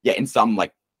 yeah, in some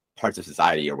like parts of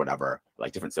society or whatever,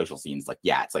 like different social scenes, like,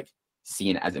 yeah, it's like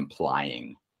seen as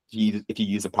implying if you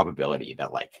use a probability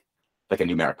that like a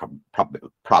numeric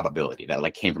probability that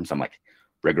like came from some like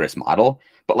rigorous model.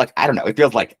 But like, I don't know, it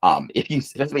feels like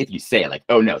especially if you say like,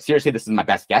 oh no, seriously, this is my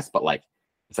best guess, but like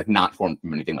it's like not formed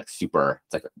from anything like super,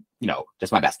 it's like,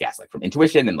 just my best guess, like from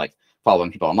intuition and like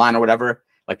following people online or whatever,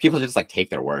 like people just like take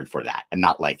their word for that and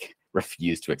not like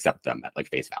refuse to accept them at like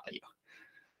face value.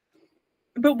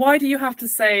 But why do you have to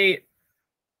say,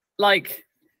 like,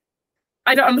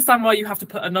 I don't understand why you have to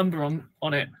put a number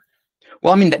on it.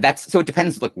 Well, I mean, that's so it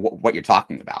depends like what you're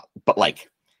talking about, but like,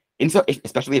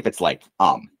 especially if it's like,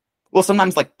 well,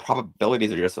 sometimes like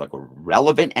probabilities are just like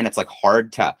relevant and it's like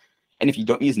hard to, and if you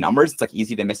don't use numbers, it's like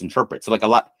easy to misinterpret. So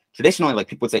like traditionally, like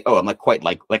people would say, oh, I'm like quite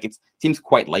like it seems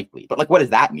quite likely, but like, what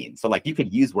does that mean? So like you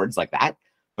could use words like that,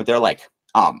 but they're like,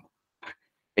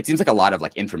 it seems like a lot of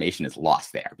like information is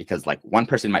lost there because like one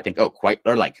person might think, oh, quite,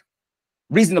 or like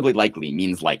reasonably likely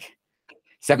means like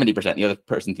 70%. The other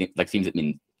person thinks it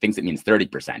means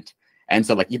 30%. And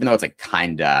so like, even though it's like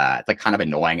kind of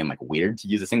annoying and like weird to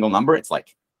use a single number, it's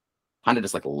like kind of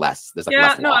just like less. There's like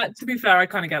less. No, to be fair, I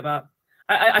kind of get that.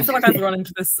 I feel like I've run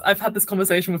into this. I've had this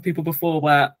conversation with people before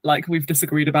where like we've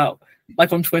disagreed about,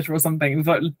 like on Twitter or something,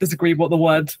 we've disagreed what the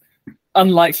word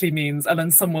unlikely means, and then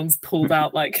someone's pulled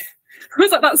out like it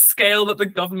was like that scale that the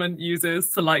government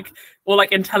uses to like, or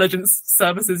like intelligence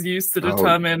services use to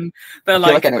determine they're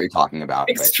like I know what you're talking about.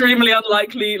 Extremely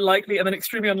unlikely, likely, and then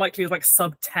extremely unlikely is like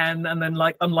sub 10, and then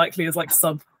like unlikely is like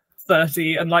sub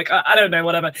 30, and like I don't know,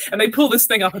 whatever. And they pull this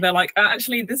thing up and they're like,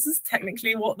 actually, this is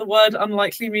technically what the word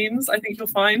unlikely means. I think you'll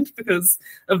find because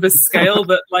of this scale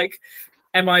that like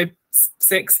MI6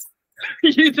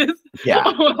 uses. Yeah.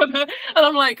 And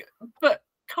I'm like, but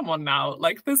come on now,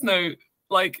 like there's no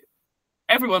like.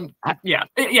 Everyone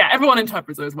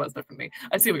interprets those words differently.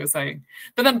 I see what you're saying,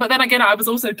 but then again, I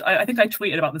think I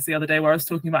tweeted about this the other day where I was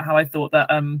talking about how I thought that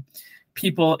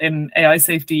people in AI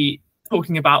safety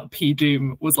talking about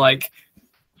P-Doom was like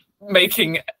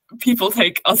making people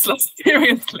take us less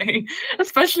seriously,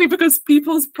 especially because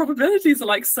people's probabilities are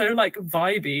like so like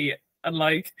vibey and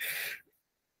like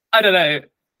I don't know,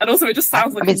 and also it just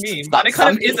sounds like a meme, and it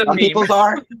kind of is a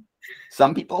meme.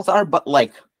 Some people's are, but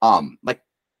like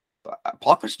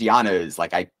Paul Cristiano's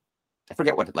like I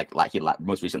forget what like he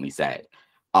most recently said.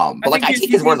 But like I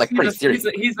take his word like pretty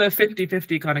seriously. He's a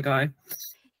 50-50 kind of guy.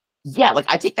 Yeah, like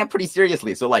I take that pretty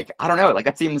seriously. So like I don't know, like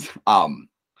that seems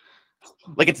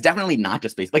like it's definitely not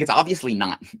just based, like it's obviously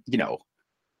not,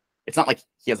 it's not like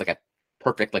he has like a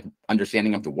perfect like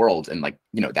understanding of the world and like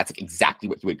that's like exactly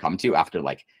what he would come to after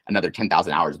like another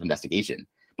 10,000 hours of investigation.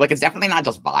 But like it's definitely not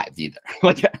just vibes either.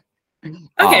 Like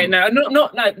okay, no,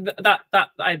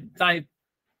 I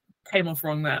came off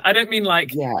wrong there. I don't mean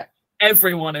like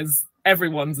everyone's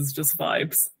is just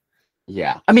vibes.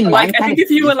 Yeah, I mean, like I think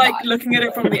if you were like looking at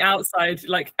it from the outside,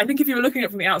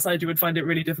 you would find it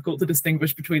really difficult to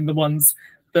distinguish between the ones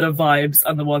that are vibes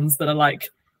and the ones that are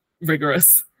like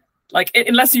rigorous. Like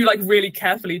unless you like really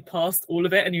carefully passed all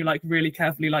of it and you like really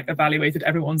carefully like evaluated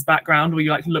everyone's background or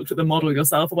you like looked at the model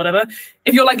yourself or whatever.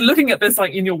 If you're like looking at this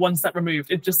like in your one step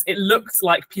removed, it looks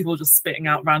like people just spitting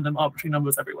out random arbitrary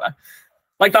numbers everywhere.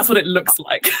 Like that's what it looks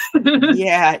like.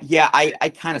 yeah,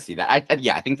 I kind of see that.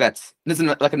 I think this is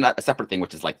like a separate thing,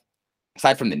 which is like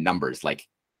aside from the numbers, like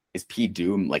is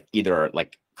P-Doom like either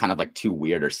like kind of like too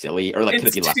weird or silly, or like could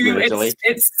it be less weird or silly?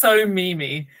 It's so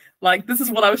memey. Like, this is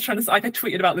what I was trying to say. Like, I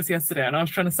tweeted about this yesterday, and I was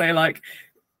trying to say, like,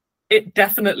 it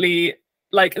definitely,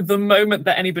 like, the moment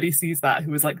that anybody sees that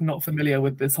who is, like, not familiar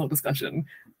with this whole discussion,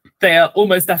 they are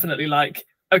almost definitely like,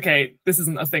 okay, this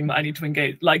isn't a thing that I need to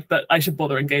engage, like, that I should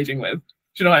bother engaging with. Do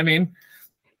you know what I mean?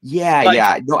 Yeah, like,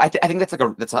 yeah. No, I think that's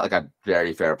like a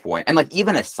very fair point. And, like,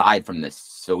 even aside from this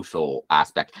social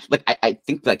aspect, like, I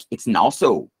think, like, it's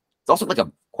also like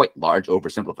a quite large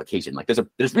oversimplification. Like,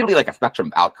 there's really, like, a spectrum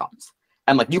of outcomes.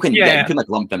 And like you can like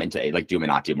lump them into a like doom and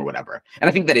not doom or whatever. And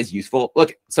I think that is useful.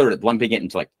 Look, sort of lumping it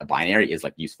into like a binary is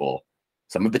like useful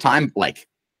some of the time, like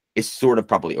is sort of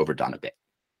probably overdone a bit.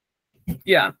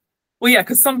 Yeah. Well, yeah,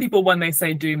 because some people when they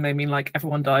say doom, they mean like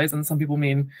everyone dies, and some people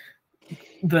mean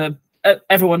the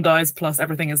everyone dies plus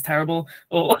everything is terrible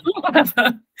or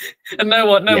whatever. And no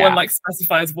one like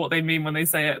specifies what they mean when they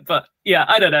say it. But yeah,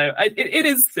 I don't know. It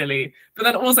is silly. But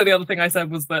then also the other thing I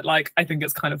said was that like I think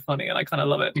it's kind of funny and I kind of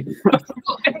love it.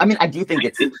 I mean, I think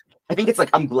it's like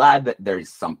I'm glad that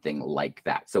there's something like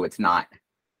that. So it's not.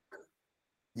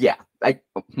 Yeah, it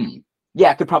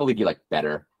could probably be like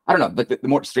better. I don't know. But the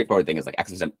more straightforward thing is like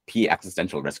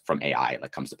existential risk from AI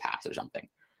like comes to pass or something,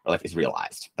 or like is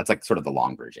realized. That's like sort of the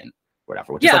long version.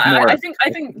 whatever, which is Yeah, like more. I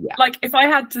think Yeah. like if I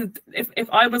had to, if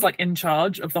I was like in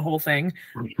charge of the whole thing,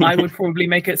 I would probably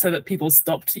make it so that people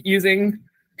stopped using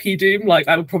PDoom. Like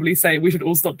I would probably say we should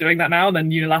all stop doing that now, and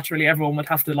then unilaterally everyone would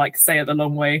have to like say it the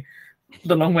long way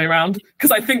around,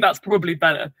 because I think that's probably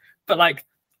better. But like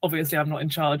obviously I'm not in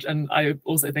charge, and I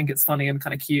also think it's funny and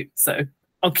kind of cute, so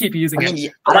I'll keep using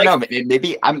it. I don't know.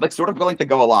 Maybe I'm like sort of willing to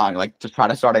go along, like to try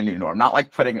to start a new norm. Not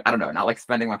like putting, I don't know, not like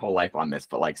spending my whole life on this,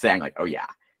 but like saying like, oh yeah,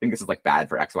 I think this is like bad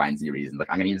for X, Y, and Z reasons. Like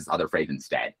I'm gonna use this other phrase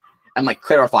instead, and like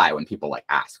clarify when people like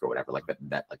ask or whatever, like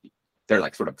that like they're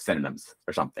like sort of synonyms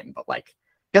or something. But like,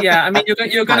 yeah, I mean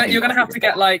you're gonna have to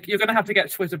get like you're gonna have to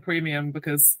get Twitter Premium,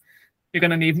 because you're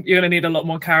gonna need a lot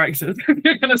more characters if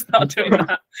you're gonna start doing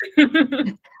that.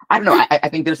 I don't know. I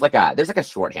think there's like a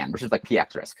shorthand which is like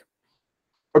PX risk.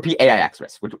 Or PAIX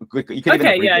risk. Which you could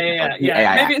okay, yeah.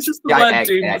 Maybe it's just the word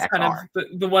doom is kind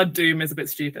of the word doom is a bit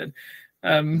stupid.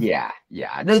 No,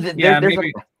 there's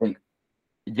like a thing.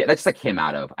 Yeah, that just like came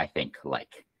out of, I think,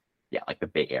 like the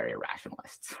Bay Area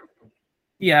rationalists.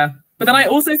 Yeah, but then I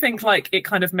also think like it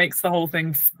kind of makes the whole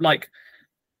thing like,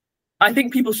 I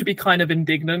think people should be kind of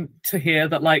indignant to hear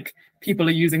that like people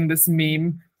are using this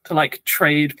meme to like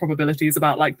trade probabilities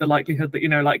about like the likelihood that, you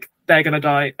know, like they're gonna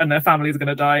die and their families are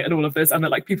gonna die and all of this, and that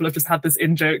like people have just had this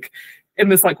in joke in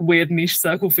this like weird niche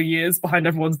circle for years behind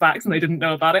everyone's backs and they didn't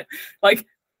know about it. Like,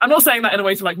 I'm not saying that in a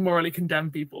way to like morally condemn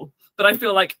people, but I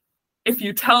feel like if you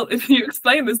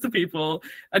explain this to people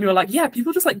and you're like, yeah,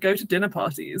 people just like go to dinner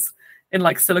parties in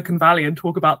like Silicon Valley and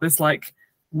talk about this like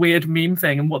weird meme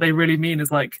thing, and what they really mean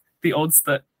is like the odds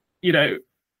that, you know,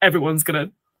 everyone's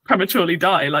gonna prematurely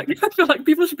die. Like, I feel like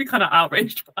people should be kind of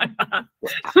outraged by that.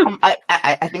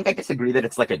 I think I disagree that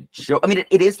it's like a joke. I mean,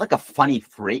 it is like a funny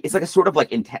phrase. It's like a sort of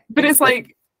like intent. But it's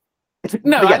like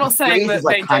no, I'm not saying that it's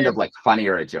like kind of like funny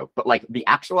or a joke, but like the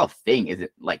actual thing is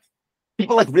it like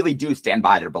people like really do stand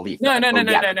by their belief. No.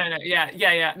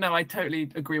 Yeah. No, I totally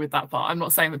agree with that part. I'm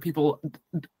not saying that people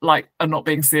like are not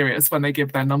being serious when they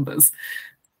give their numbers,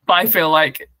 but I feel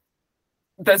like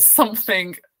there's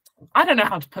something, I don't know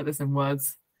how to put this in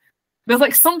words. There's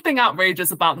like something outrageous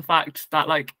about the fact that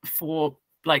like for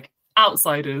like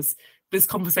outsiders, this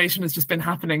conversation has just been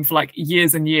happening for like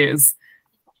years and years.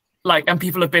 Like, and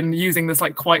people have been using this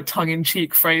like quite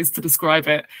tongue-in-cheek phrase to describe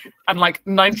it, and like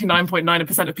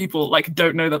 99.9% of people like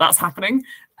don't know that that's happening.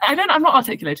 I'm not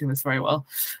articulating this very well.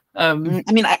 I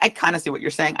mean, I kind of see what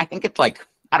you're saying. I think it's like,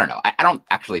 I don't know. I don't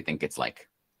actually think it's like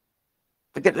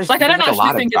there's like I don't like actually a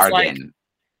lot think of it's like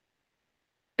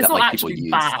it's not like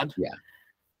actually bad. Yeah.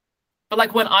 But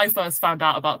like when I first found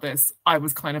out about this, I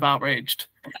was kind of outraged.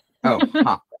 Oh,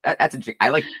 huh. That's interesting. I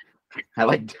like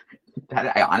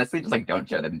that. I honestly just like don't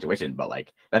share that intuition, but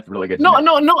like that's really good. Not in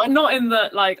the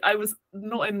like I was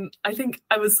not in. I think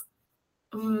I was.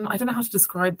 I don't know how to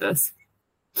describe this.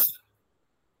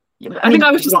 Yeah, I think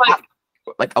I was just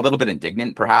like a little bit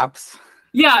indignant, perhaps.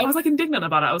 Yeah, I was like indignant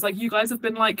about it. I was like, you guys have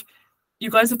been like,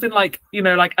 you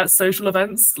know, like at social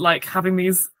events, like having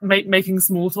these making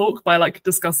small talk by like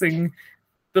discussing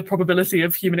the probability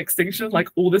of human extinction like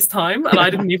all this time, and I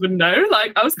didn't even know.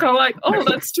 Like, I was kind of like, oh,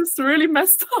 that's just really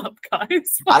messed up,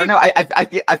 guys. Like, I don't know.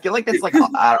 I feel like that's like I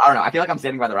don't know. I feel like I'm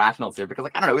standing by the rationals here, because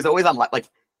like I don't know. It was always on like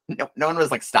no one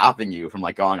was like stopping you from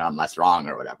like going on less wrong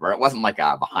or whatever. It wasn't like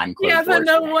a behind closed doors. Yeah, but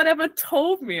no one ever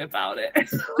told me about it.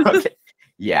 Okay.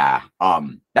 Yeah.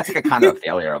 That's like a kind of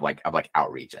failure of like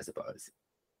outreach, I suppose,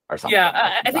 or something.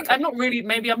 Yeah, I think I'm not really.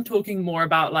 Maybe I'm talking more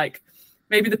about like.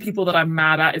 Maybe the people that I'm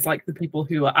mad at is like the people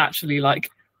who are actually like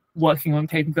working on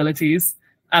capabilities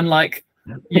and like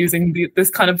using this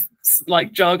kind of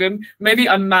like jargon. Maybe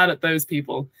I'm mad at those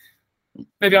people.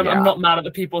 Maybe I'm not mad at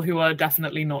the people who are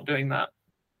definitely not doing that.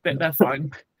 They're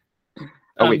fine.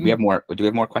 Oh wait, we have more. Do we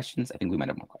have more questions? I think we might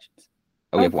have more questions.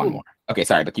 Oh, we have one more. Okay,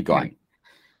 sorry, but keep going.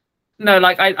 No,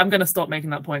 like I'm gonna stop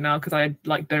making that point now, because I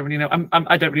like don't really know.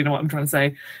 I don't really know what I'm trying to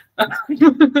say.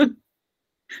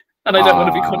 And I don't want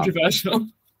to be controversial.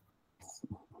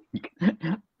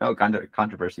 No,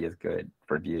 controversy is good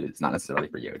for views, not necessarily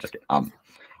for you. Just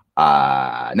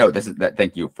no, this is that.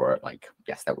 Thank you for like,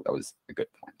 yes, that was a good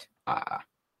point. I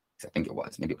think it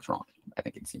was. Maybe it was wrong. I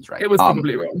think it seems right. It was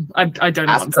probably wrong. I don't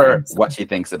know. Ask her what she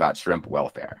thinks about shrimp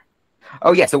welfare.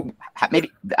 Oh yeah, so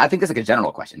maybe I think that's like a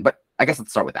general question, but I guess let's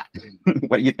start with that.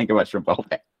 What do you think about shrimp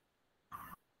welfare?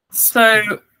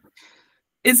 So,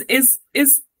 is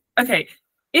okay.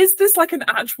 Is this like an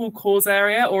actual cause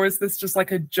area, or is this just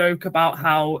like a joke about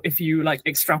how if you like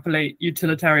extrapolate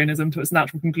utilitarianism to its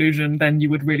natural conclusion, then you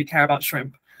would really care about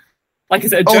shrimp? Like,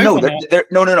 is it a joke?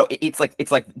 No. It's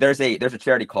like there's a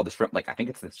charity called the Shrimp. Like I think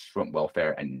it's the Shrimp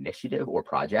Welfare Initiative or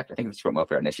Project. I think it's the Shrimp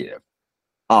Welfare Initiative.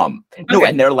 No, Okay.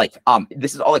 and they're like,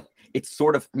 this is all like, it's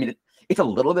sort of, I mean, it's a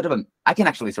little bit of a, I can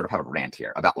actually sort of have a rant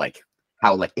here about like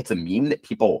how like it's a meme that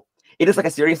people, it is like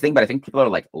a serious thing, but I think people are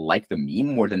like the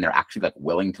meme more than they're actually like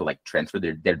willing to like transfer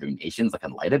their donations like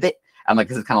in light of it. And like,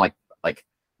 this is kind of like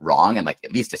wrong and like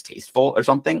at least distasteful or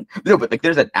something. No, but like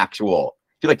there's an actual,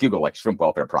 if you like Google like shrimp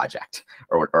welfare project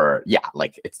or yeah,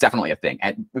 like it's definitely a thing.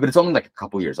 And but it's only like a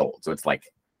couple years old. So it's like,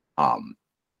 and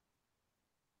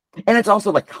it's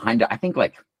also like kind of, I think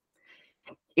like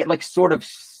it like sort of,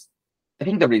 I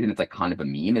think the reason it's like kind of a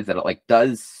meme is that it like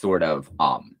does sort of,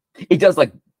 it does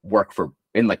like work for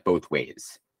in like both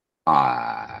ways.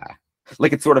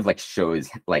 Like it sort of like shows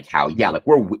like how, yeah, like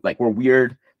we're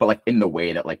weird, but like in the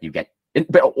way that like you get,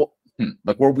 but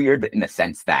like we're weird, but in the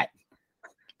sense that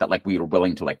like we were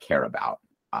willing to like care about,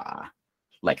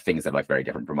 like things that are like very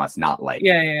different from us, not like,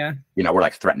 Yeah. you know, we're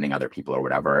like threatening other people or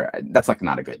whatever. That's like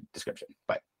not a good description,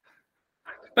 but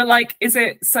like,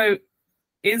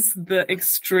 is the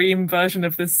extreme version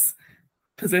of this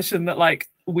position that like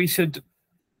we should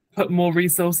put more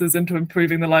resources into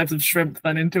improving the lives of shrimp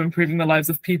than into improving the lives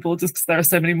of people just because there are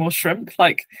so many more shrimp?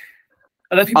 Like,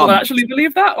 are there people that actually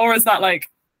believe that, or is that like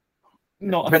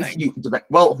not a thing?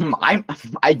 Well,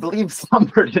 I believe some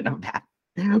version of that,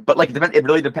 but like it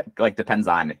really depends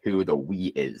on who the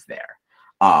we is there.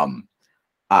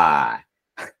 Yeah,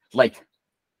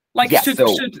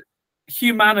 should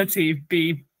humanity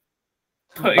be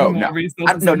putting more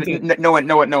resources into? No one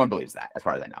believes that, as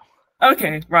far as I know.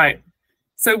 Okay, right.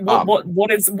 So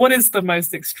what is the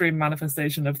most extreme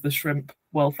manifestation of the shrimp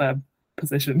welfare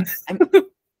position?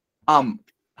 Well,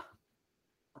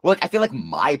 like, I feel like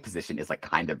my position is like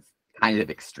kind of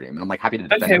extreme, and I'm like happy to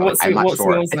defend okay, it. I'm not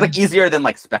sure. Yours, it's like easier than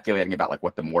like speculating about like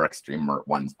what the more extreme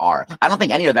ones are. I don't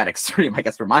think any of that extreme, I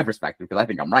guess, from my perspective, because I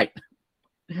think I'm right.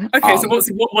 Okay, so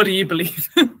what do you believe?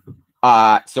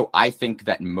 So I think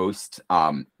that most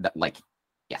that like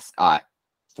yes,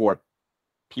 for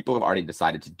people who've already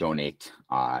decided to donate,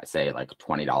 say like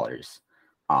 $20,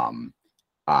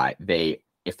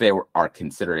 if they are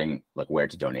considering like where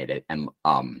to donate it, and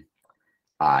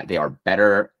they are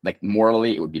better, like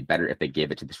morally, it would be better if they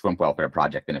gave it to the Shrimp Welfare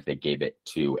Project than if they gave it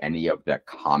to any of the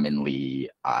commonly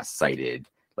cited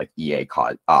like EA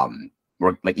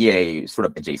or like EA sort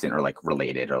of adjacent or like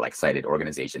related or like cited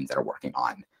organizations that are working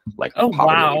on like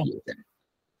poverty alleviation.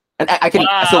 And I can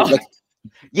so like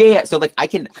yeah, so like I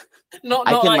can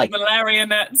not like malaria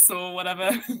nets or whatever.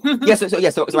 So I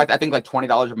think like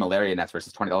 $20 of malaria nets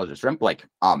versus $20 of shrimp, like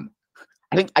I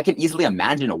think I can easily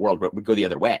imagine a world where it would go the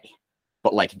other way.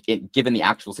 But like given the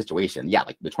actual situation, yeah,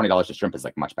 like the $20 of shrimp is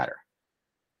like much better.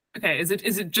 Okay, is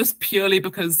it just purely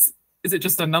because is it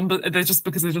just a number? There's just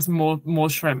because there's just more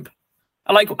shrimp.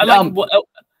 I like what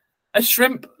a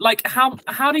shrimp. Like how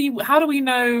do we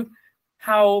know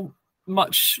how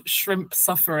much shrimp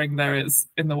suffering there is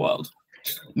in the world?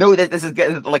 No, this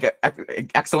is like an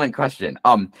excellent question.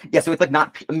 Yeah, so it's like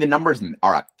not, I mean, the numbers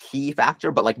are a key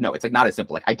factor, but like no, it's like not as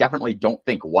simple. Like I definitely don't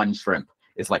think one shrimp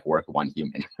is like worth one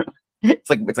human.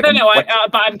 It's like but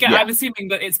I'm assuming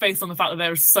that it's based on the fact that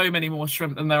there are so many more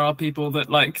shrimp than there are people. That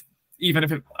like even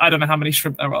if I don't know how many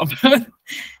shrimp there are,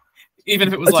 even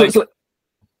if it was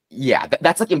yeah,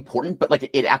 that's like important, but like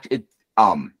it actually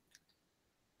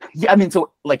yeah, I mean,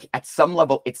 so like at some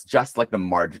level, it's just like the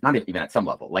margin, not even at some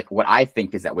level. Like what I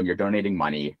think is that when you're donating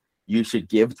money, you should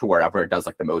give to wherever it does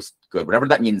like the most good, whatever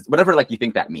that means, whatever like you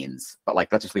think that means. But like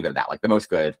let's just leave it at that. Like the most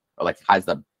good, or like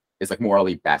is like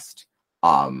morally best.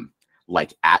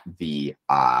 Like at the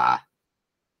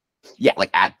like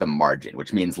at the margin,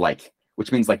 which means like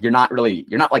you're not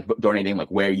like donating like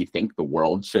where you think the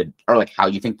world should, or like how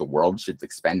you think the world should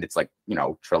expend its like, you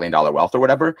know, $1 trillion wealth or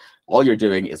whatever. All you're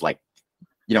doing is like,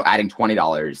 you know, adding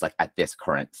 $20 like at this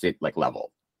current like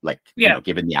level, like you know,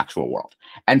 given the actual world.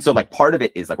 And so like part of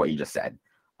it is like what you just said,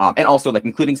 and also like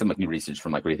including some like new research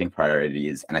from like Rethink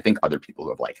Priorities, and I think other people who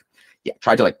have like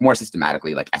tried to like more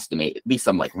systematically like estimate at least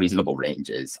some like reasonable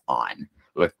ranges on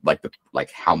with like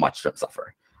how much shrimp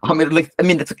suffer. I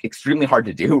mean it's like extremely hard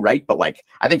to do, right? But like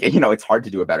I think, you know, it's hard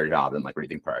to do a better job than like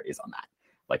Rethink Priorities on that.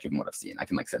 Like even what I've seen, I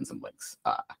can like send some links.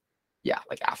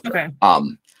 Like after. Okay.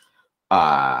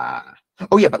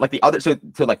 Oh yeah, but like the other, so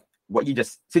like what you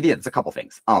just, so yeah, it's a couple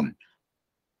things.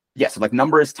 Yeah, so like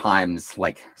numbers times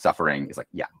like suffering is like,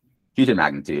 yeah, huge in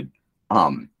magnitude.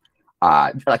 Like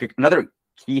another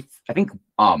key, I think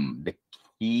the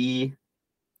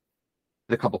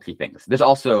couple key things. There's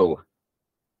also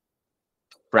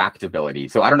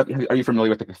tractability. So I don't know, are you familiar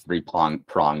with like the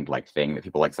three-pronged like thing that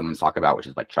people like sometimes talk about, which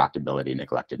is like tractability,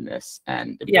 neglectedness,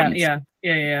 and importance?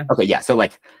 Yeah. Okay, yeah. So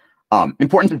like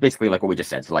importance is basically like what we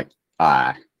just said. So like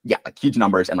yeah, like huge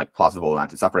numbers and like plausible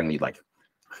amounts of suffering. You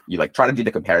like try to do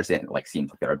the comparison, and it like seems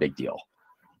like they're a big deal.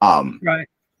 Right.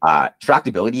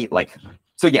 Tractability, like,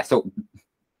 so yeah, so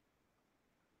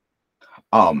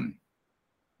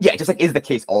yeah, it just like is the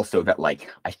case also that like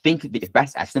I think the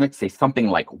best estimates say something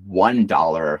like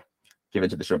 $1 given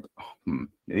to the shrimp.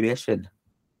 Maybe I should.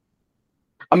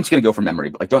 I'm just gonna go from memory,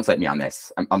 but like don't cite me on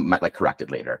this. I might like correct it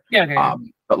later. Yeah. Okay.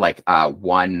 But like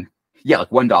like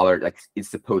 $1 like is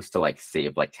supposed to like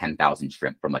save like 10,000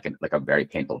 shrimp from like a very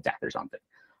painful death or something.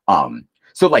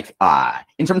 So like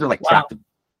in terms of like Wow.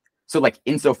 so like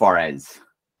insofar as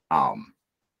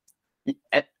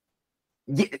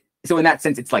so in that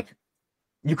sense, it's like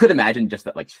you could imagine just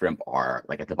that like shrimp are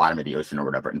like at the bottom of the ocean or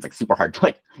whatever, and it's like super hard to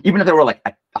like, even if there were like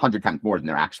 100 times more than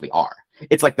there actually are,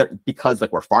 it's like because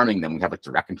like we're farming them, we have like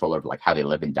direct control over like how they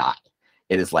live and die.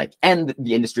 It is like, and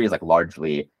the industry is like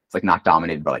largely, it's like not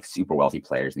dominated by like super wealthy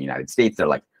players in the United States. They're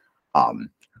like a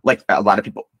lot of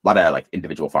people, a lot of like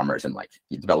individual farmers in like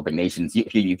developing nations.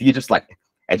 If you just like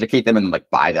educate them and like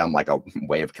buy them like a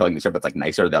way of killing the shrimp that's like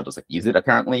nicer, they'll just like use it.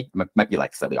 Apparently, might be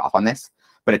like slightly off on this,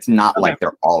 but it's not like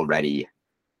they're already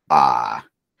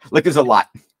like there's a lot.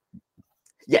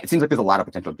 Yeah, it seems like there's a lot of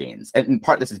potential gains, and in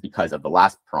part this is because of the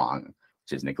last prong,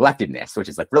 which is neglectedness, which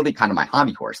is like really kind of my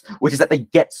hobby horse, which is that they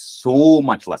get so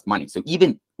much less money. So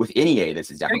even with EA,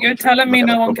 this is definitely. You're telling me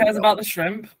no one cares about the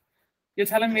shrimp? You're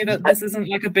telling me that this isn't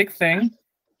like a big thing?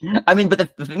 I mean, but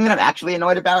the thing that I'm actually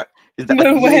annoyed about is that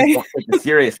No like, way. don't take it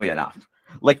seriously enough.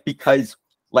 Like, because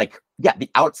like, yeah, the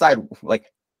outside,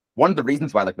 like one of the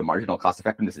reasons why like the marginal cost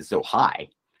effectiveness is so high,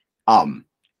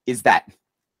 is that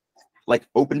like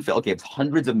OpenPhil gives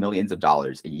hundreds of millions of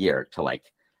dollars a year to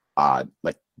like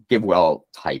GiveWell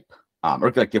type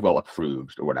or like GiveWell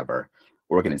approved or whatever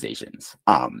organizations.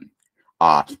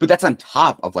 But that's on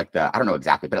top of like I don't know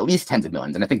exactly, but at least tens of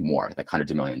millions, and I think more, like hundreds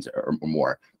of millions or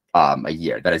more a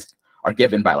year that are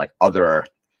given by like other,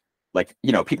 like,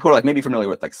 you know, people who are like maybe familiar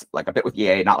with like a bit with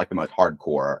EA, not like the most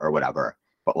hardcore or whatever,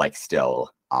 but like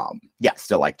still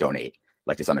still like donate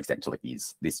like to some extent to like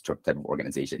these type of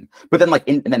organization. But then like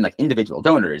and then like individual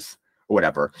donors or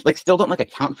whatever like still don't like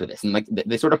account for this, and like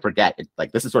they sort of forget it,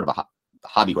 like this is sort of a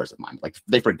hobby horse of mine. Like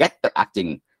they forget they're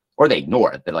acting, or they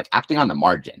ignore it. They're like acting on the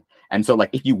margin. And so like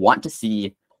if you want to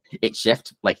see it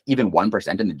shift like even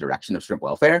 1% in the direction of shrimp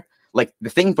welfare, like the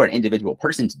thing for an individual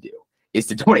person to do is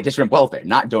to donate to shrimp welfare,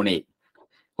 not donate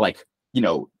like, you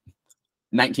know,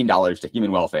 $19 to human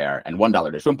welfare and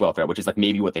 $1 to shrimp welfare, which is like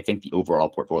maybe what they think the overall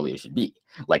portfolio should be.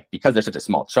 Like because there's such a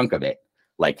small chunk of it,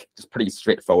 like just pretty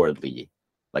straightforwardly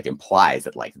like implies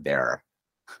that like they're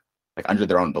like under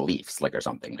their own beliefs, like or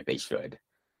something, like they should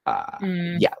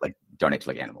like donate to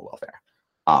like animal welfare.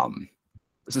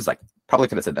 This is like probably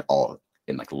could have said that all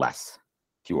in like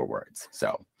fewer words.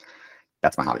 So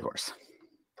that's my hobby horse.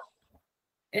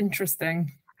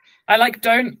 Interesting. I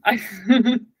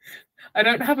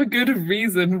don't have a good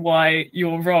reason why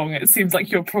you're wrong. It seems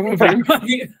like you're probably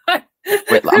right.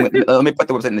 Wait, let me put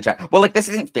the website in the chat. Well, like this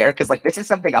isn't fair because like this is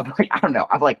something I'm like, I don't know.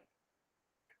 I'm like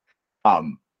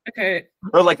okay.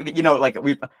 Or like, you know, like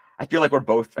I feel like we're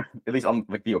both, at least on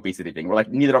like the obesity thing, we're like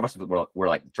neither of us were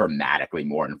like dramatically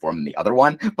more informed than the other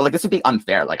one. But like this would be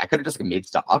unfair. Like I could have just like, made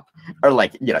stuff up or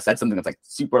like, you know, said something that's like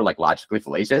super like logically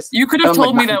fallacious. You could have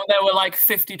told me that there were like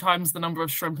 50 times the number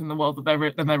of shrimp in the world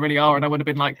than there really are, and I would have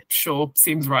been like, sure,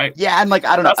 seems right. Yeah, and like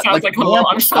I don't know. That sounds like a lot.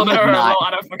 I'm sure there are a lot.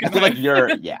 I don't fucking know. I feel like you're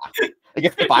Like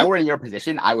if I were in your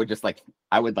position, I would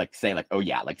like say like, oh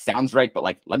yeah, like sounds right, but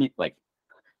like let me like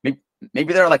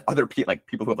maybe there are like other people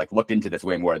who have like looked into this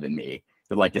way more than me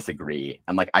that like disagree,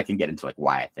 and like I can get into like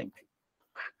why I think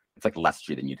it's like less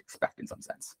true than you'd expect in some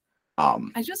sense.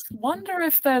 I just wonder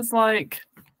if there's like,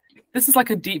 this is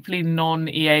like a deeply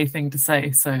non-EA thing to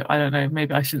say, so I don't know,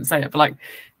 maybe I shouldn't say it, but like,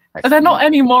 are there not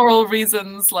any moral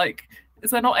reasons, like, is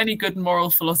there not any good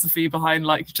moral philosophy behind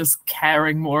like just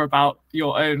caring more about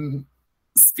your own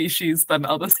species than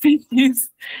other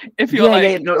species? If you're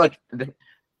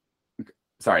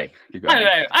sorry.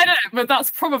 I don't know, but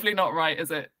that's probably not right, is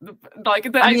it?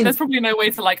 Like, there's probably no way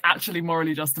to like actually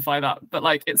morally justify that, but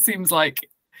like, it seems like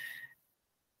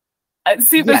it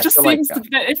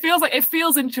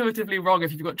feels intuitively wrong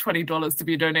if you've got $20 to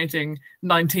be donating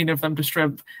 19 of them to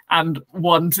shrimp and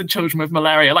 1 to children with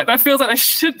malaria. Like that feels like there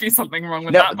should be something wrong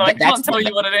with that, but I can't tell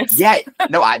you what it is. Yeah,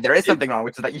 no, there is something wrong,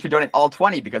 which is that you should donate all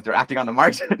 20 because they're acting on the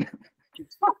margin.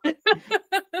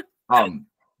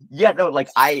 Yeah, no, like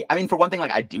I mean, for one thing,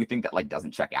 like I do think that like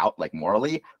doesn't check out like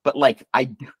morally, but like I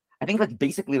think like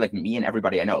basically like me and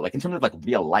everybody I know, like in terms of like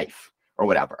real life or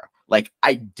whatever, like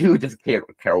I do just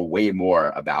care way more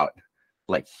about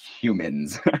like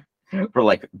humans for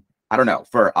like I don't know,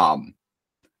 for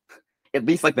at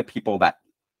least like the people that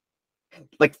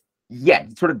like, yeah,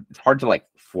 it's sort of it's hard to like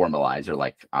formalize or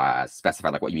like specify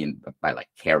like what you mean by like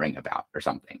caring about or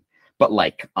something. But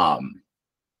like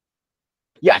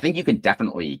yeah, I think you can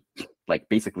definitely like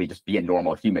basically just be a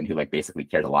normal human who like basically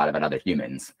cares a lot about other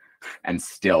humans and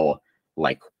still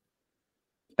like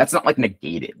that's not like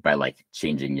negated by like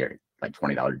changing your like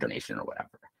 $20 donation or whatever.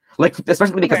 Like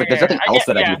especially because like there's nothing else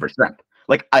that I do for shrimp.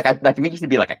 Like I think you should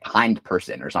be like a kind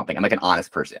person or something and like an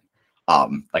honest person.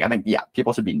 Like I think yeah,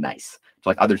 people should be nice to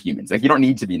like other humans. Like you don't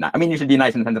need to be nice. I mean, you should be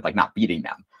nice in the sense of like not beating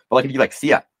them. But like if you like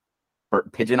see a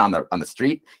pigeon on the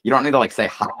street, you don't need to like say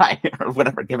hi or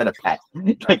whatever, give it a pet.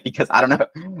 Like because I don't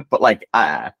know. But like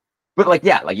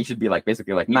yeah, like you should be like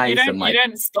basically like nice and like you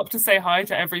don't stop to say hi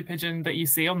to every pigeon that you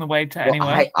see on the way to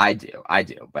anywhere. I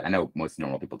do, but I know most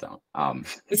normal people don't.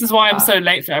 This is why I'm so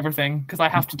late for everything, because I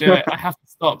have to do it. I have to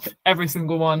stop every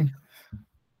single one.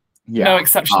 Yeah, no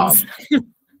exceptions.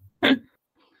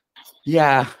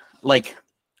 Yeah, like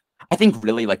I think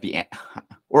really like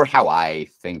or how I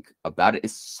think about it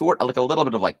is sort of like a little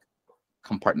bit of like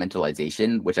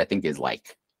compartmentalization, which I think is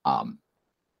like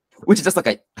which is just like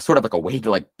a sort of like a way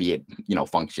to like be a, you know,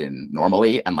 function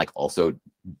normally and like also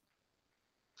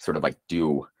sort of like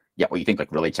do what you think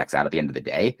like really checks out at the end of the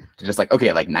day to just like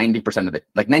okay, like 90% of the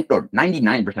like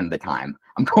 99% of the time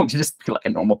I'm going to just be like a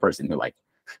normal person who like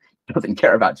doesn't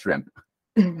care about shrimp.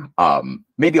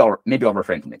 Maybe I'll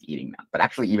refrain from like eating them, but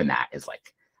actually even that is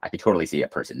like I could totally see a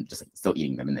person just like still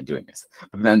eating them and then doing this.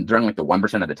 But then during like the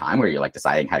 1% of the time where you're like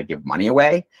deciding how to give money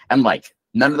away and like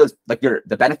none of those like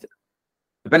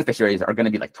the beneficiaries are going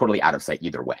to be like totally out of sight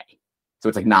either way. So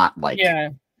it's like not like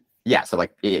yeah. So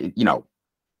like you know,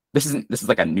 this is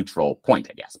like a neutral point,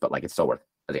 I guess, but like it's still worth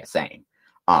I guess saying.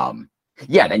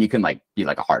 Yeah, then you can like be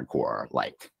like a hardcore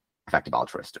like effective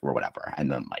altruist or whatever,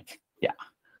 and then like yeah,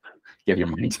 give your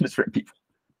money to the shrimp people.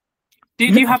 Do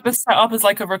you have this set up as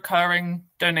like a recurring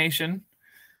donation?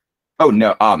 Oh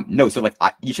no, no. So like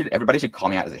everybody should call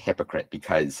me out as a hypocrite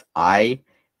because I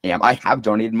have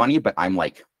donated money, but I'm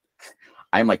like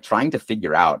trying to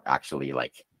figure out actually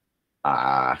like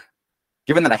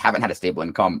given that I haven't had a stable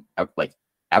income like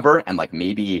ever and like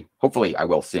maybe hopefully I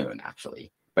will soon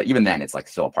actually, but even then it's like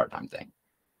still a part-time thing.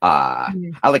 I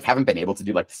like haven't been able to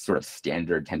do like the sort of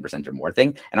standard 10% or more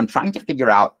thing, and I'm trying to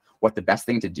figure out what the best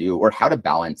thing to do or how to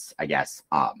balance, I guess,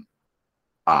 not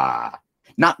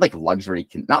like luxury,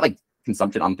 not like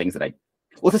consumption on things that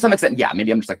well, to some extent, yeah,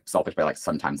 maybe I'm just like selfish by like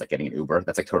sometimes like getting an Uber.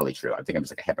 That's like totally true. I think I'm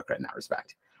just like a hypocrite in that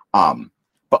respect.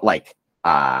 But like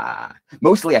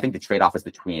mostly I think the trade-off is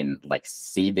between like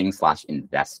saving /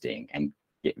 investing and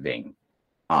giving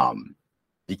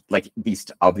like these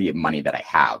of the money that I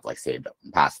have like saved up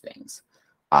in past things.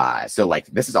 So like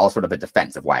this is all sort of a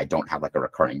defense of why I don't have like a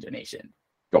recurring donation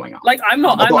going on. Like I'm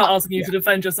not asking you to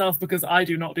defend yourself because I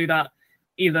do not do that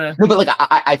either. No, but like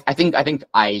I think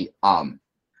I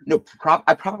no,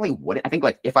 I probably wouldn't. I think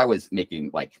like if I was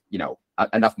making like, you know,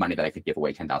 enough money that I could give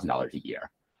away $10,000 a year.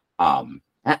 I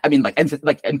mean like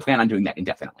and plan on doing that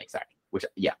indefinitely, sorry. Which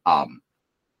yeah.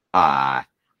 I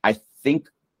think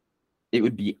I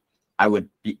would be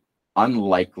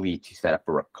unlikely to set up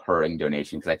a recurring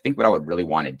donation because I think what I would really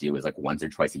want to do is like once or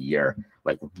twice a year,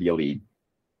 like really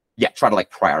try to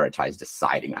like prioritize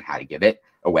deciding on how to give it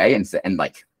away and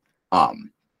like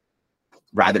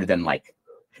rather than like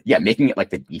making it like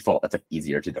the default that's like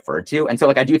easier to defer to. And so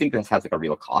like I do think this has like a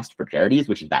real cost for charities,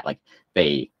 which is that like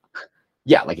they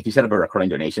like if you set up a recurring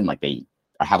donation, like they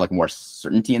have like more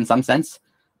certainty in some sense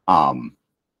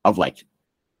of like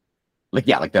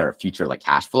their future like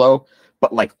cash flow,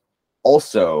 but like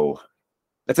also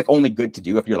that's like only good to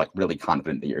do if you're like really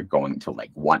confident that you're going to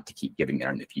like want to keep giving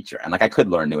there in the future. And like I could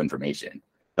learn new information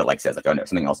that like says like, oh no,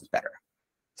 something else is better.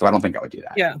 So I don't think I would do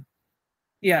that.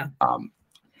 Yeah.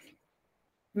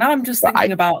 Now I'm just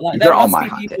thinking about like there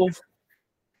must be people.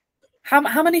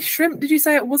 How many shrimp did you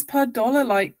say it was per dollar?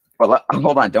 Like well,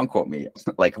 hold on, don't quote me.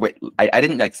 Like wait, I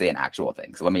didn't like say an actual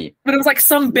thing. So let me. But it was like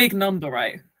some big number,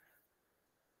 right?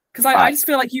 Because I just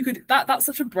feel like you could that's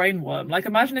such a brain worm. Like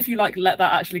imagine if you like let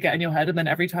that actually get in your head, and then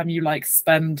every time you like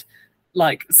spend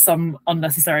like some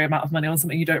unnecessary amount of money on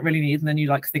something you don't really need, and then you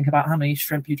like think about how many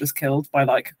shrimp you just killed by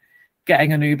like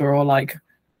getting an Uber or like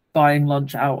buying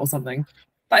lunch out or something.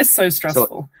 That is so stressful.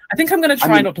 So, I think I'm gonna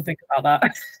try not to think about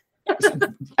that.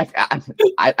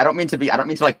 I don't mean to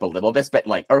like belittle this, but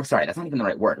like, or sorry, that's not even the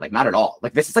right word. Like, not at all.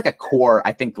 Like, this is like a core.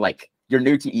 I think like you're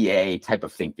new to EA type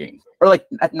of thinking, or like,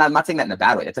 I'm not saying that in a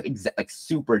bad way. It's like like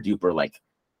super duper like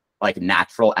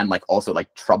natural and like also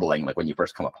like troubling. Like when you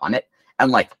first come upon it,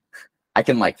 and like I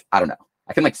can like I don't know.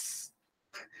 I can like.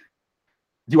 Do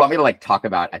you want me to like talk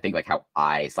about? I think like how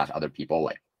I / other people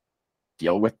like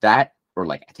deal with that or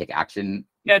like take action.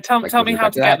 Yeah, tell like, me how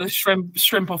to that? get the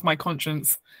shrimp off my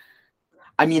conscience.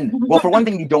 I mean, well, for one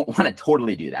thing, you don't want to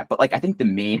totally do that, but like I think the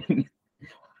main,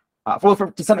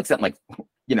 to some extent, like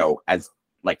as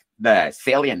like the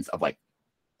salience of like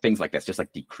things like this just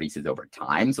like decreases over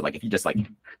time. So like if you just like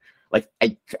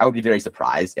I would be very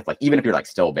surprised if like even if you're like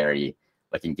still very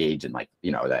like engaged in like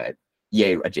the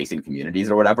EA adjacent communities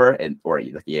or whatever, and or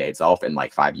the EA itself in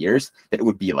like 5 years, that it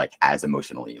would be like as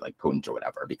emotionally like potent or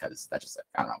whatever, because that's just like,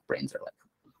 I don't know, brains are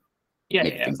like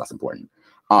making things less important.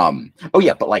 Oh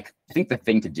yeah, but like I think the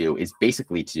thing to do is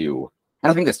basically to,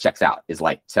 and I think this checks out, is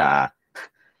like to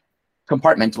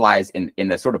compartmentalize in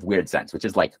the sort of weird sense, which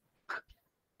is like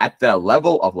at the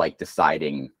level of like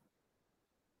deciding,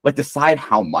 like decide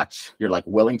how much you're like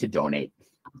willing to donate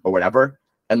or whatever.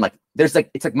 And like there's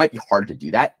like it's like might be hard to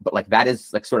do that, but like that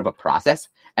is like sort of a process.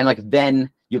 And like then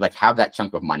you like have that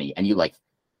chunk of money and you like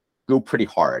go pretty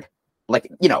hard.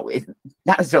 Like, it's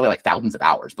not necessarily like thousands of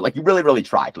hours, but like you really, really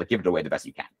try to like give it away the best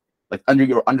you can. Like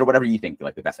under whatever you think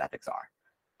like the best ethics are.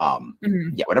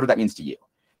 Yeah, whatever that means to you.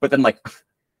 But then like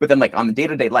on the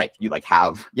day-to-day life, you like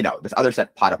have, this other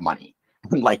set pot of money.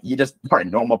 And like you just are a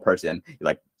normal person, you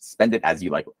like spend it as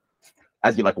you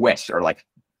wish, or like,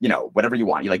 whatever you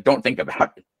want. You like don't think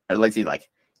about it. Or at least you like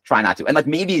try not to. And like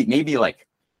maybe like,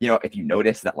 if you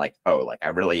notice that like, oh, like I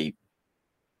really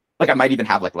like I might even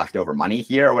have like leftover money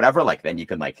here or whatever, like then you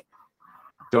can like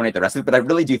donate the rest of it. But I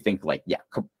really do think like,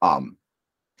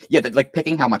 that like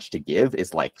picking how much to give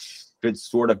is like should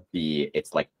sort of be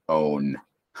its like own,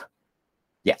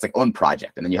 it's like own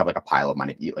project. And then you have like a pile of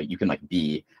money you can like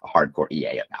be a hardcore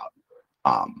EA about.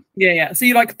 So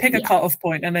you like pick a cutoff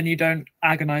point and then you don't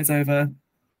agonize over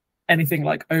anything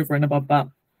like over and above that.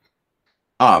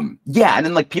 And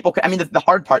then like people I mean the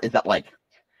hard part is that like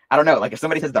I don't know, like if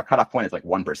somebody says their cutoff point is like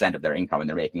 1% of their income and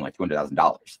they're making like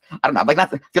 $200,000, I don't know, like I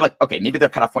feel like, okay, maybe their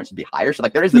cutoff point should be higher. So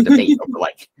like there is a debate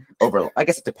over I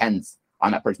guess it depends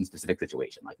on that person's specific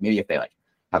situation. Like maybe if they like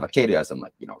have a kid who has some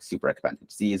like, super expensive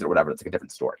disease or whatever, it's like a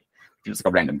different story. If you're just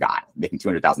like a random guy making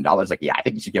 $200,000, like, I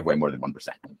think you should give away more than 1%.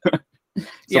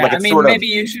 So, like, I mean, maybe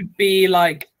you should be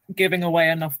like giving away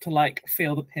enough to like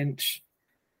feel the pinch.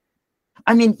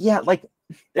 I mean, like,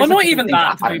 well, not even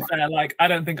that, to be fair. Like, I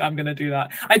don't think I'm going to do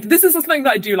that. This is the thing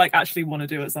that I do like actually want to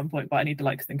do at some point, but I need to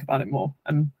like think about it more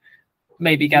and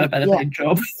maybe get a better paid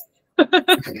job.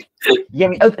 I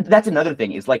mean, that's another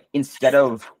thing is like, instead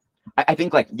of, I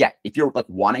think like, if you're like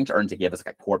wanting to earn to give as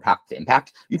like a core path to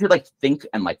impact, you should like think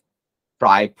and like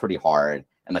try pretty hard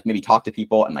and like maybe talk to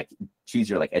people and like choose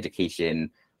your like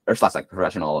education or / like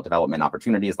professional development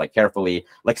opportunities like carefully,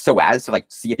 like so as to like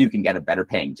see if you can get a better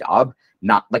paying job.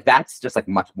 Not like that's just like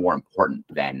much more important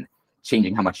than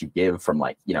changing how much you give from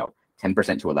like 10%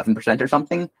 to 11% or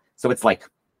something. So it's like,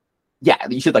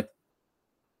 you should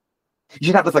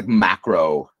have this like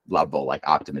macro level like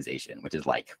optimization, which is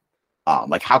like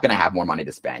how can I have more money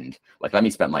to spend? Like let me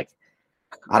spend like,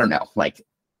 I don't know, like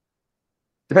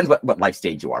depends what life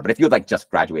stage you are. But if you had like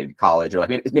just graduated college or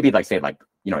like maybe like say like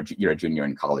you're a junior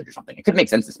in college or something, it could make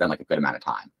sense to spend like a good amount of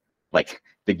time like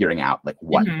figuring out like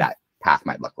what that path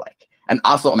might look like. And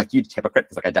also I'm a huge hypocrite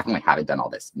because like I definitely haven't done all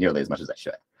this nearly as much as I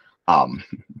should.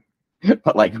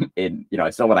 But like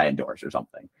it's still what I endorse or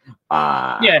something.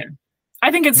 I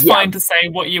think it's fine to say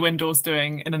what you endorse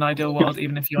doing in an ideal world,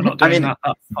 even if you're not doing that.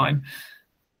 That's fine.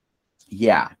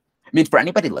 Yeah. I mean, for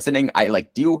anybody listening, I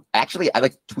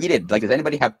tweeted, like, does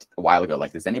anybody have a while ago,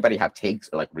 like, does anybody have takes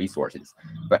or like resources,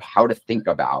 but how to think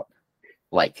about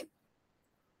like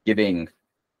giving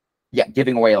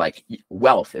away like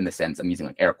wealth in the sense, I'm using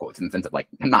like air quotes in the sense of like,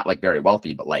 I'm not like very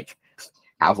wealthy, but like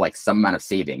have like some amount of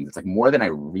savings. It's like more than I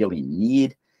really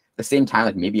need. At the same time,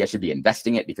 like maybe I should be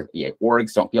investing it because EA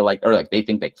orgs don't feel like, or like they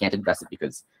think they can't invest it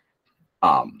because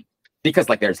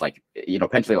like there's like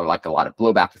potentially like a lot of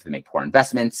blowback if they make poor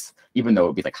investments, even though it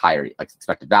would be like higher like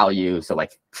expected value. So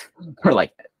like or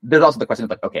like there's also the question of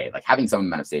like, okay, like having some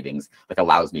amount of savings like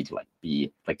allows me to like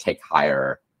be like take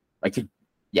higher like to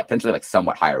potentially like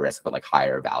somewhat higher risk but like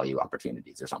higher value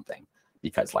opportunities or something,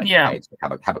 because like I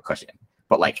have a cushion.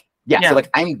 But like so like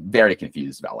I'm very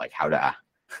confused about like how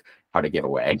to give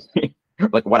away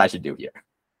like what I should do here.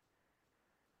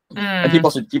 And people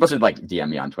should like DM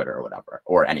me on Twitter or whatever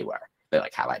or anywhere. They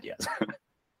like have ideas.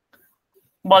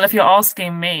 Well, if you're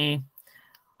asking me,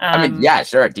 I mean,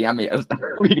 sure, DM me.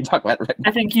 We can talk about it right now.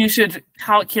 I think you should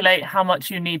calculate how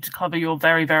much you need to cover your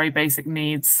very, very basic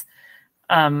needs.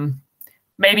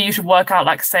 Maybe you should work out,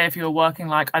 like, say, if you were working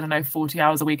like, I don't know, 40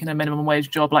 hours a week in a minimum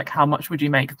wage job, like how much would you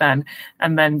make then?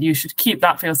 And then you should keep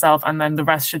that for yourself. And then the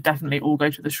rest should definitely all go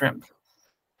to the shrimp.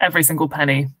 Every single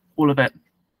penny, all of it.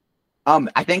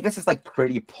 I think this is like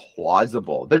pretty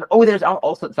plausible. There's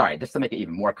also, sorry, just to make it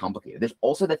even more complicated. There's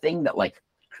also the thing that like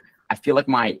I feel like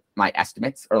my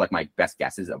estimates or like my best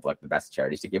guesses of like the best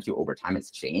charities to give to over time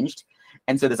has changed,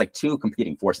 and so there's like two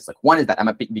competing forces. Like one is that I'm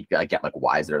get like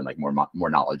wiser and like more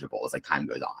knowledgeable as like time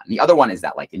goes on. The other one is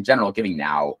that like in general, giving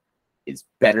now is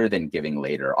better than giving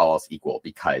later, all else equal,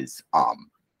 because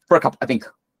for a couple, I think,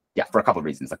 yeah, for a couple of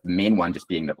reasons. Like the main one just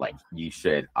being that like you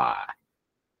should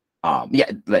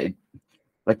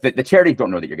like the charities don't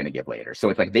know that you're going to give later, so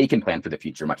it's like they can plan for the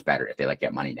future much better if they like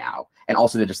get money now. And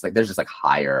also they're just like there's just like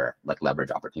higher like leverage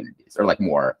opportunities, or like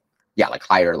more, yeah, like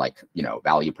higher like, you know,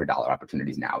 value per dollar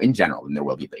opportunities now in general than there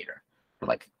will be later, for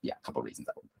like, yeah, a couple of reasons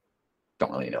I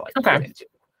don't really know like get into.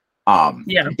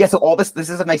 Yeah, so all this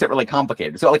is what makes it really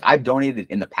complicated. So like I've donated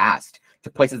in the past to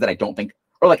places that I don't think,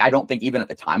 or like I don't think even at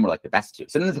the time were like the best to.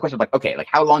 So then there's the question of like, okay, like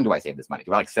how long do I save this money?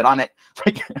 Do I like sit on it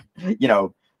like you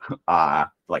know,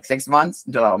 like 6 months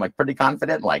until I'm like pretty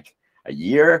confident, like a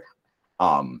year?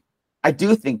 I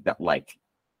do think that like,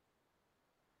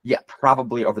 yeah,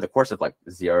 probably over the course of like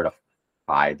 0 to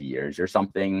 5 years or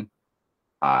something,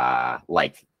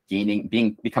 like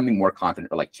becoming more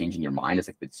confident or like changing your mind is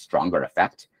like the stronger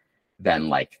effect than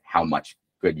like how much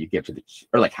good you give to the,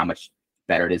 or like how much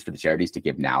better it is for the charities to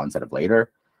give now instead of later.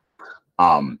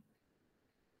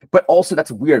 But also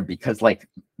that's weird because like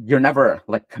you're never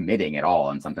like committing at all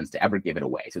in some sense to ever give it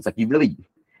away. So it's like you really,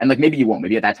 and like maybe you won't.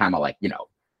 Maybe at that time I'll like, you know,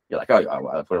 you're like, oh, I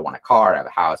want a car, I have a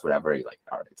house, whatever. You like,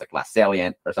 or it's like less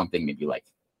salient or something. Maybe like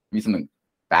maybe something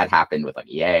bad happened with like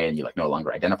EA and you like no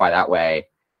longer identify that way.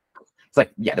 It's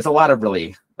like, yeah, there's a lot of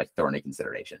really like thorny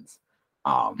considerations.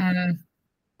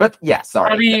 But yeah,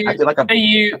 sorry. I feel like I've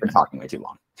been talking way too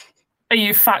long. Are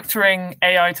you factoring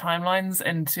AI timelines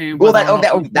into? Well, that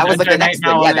was like the next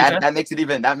thing. Yeah, that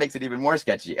makes it even more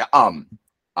sketchy. But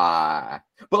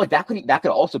like that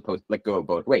could also go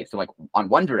both ways. So like on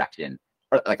one direction,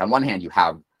 or like on one hand, you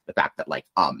have the fact that like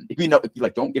if you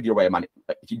like don't give your way money,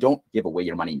 like, if you don't give away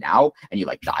your money now and you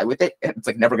like die with it, it's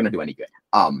like never gonna do any good.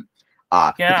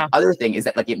 The other thing is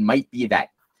that like it might be that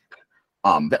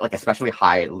that like especially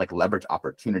high like leverage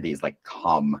opportunities like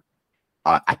come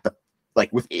at the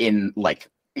like within like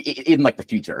in like the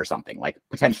future or something, like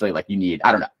potentially like you need,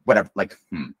 I don't know, whatever, like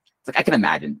it's like I can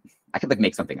imagine I could like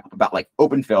make something up about like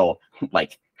OpenPhil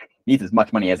like needs as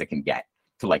much money as it can get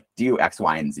to like do X,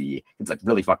 Y, and Z. It's like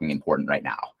really fucking important right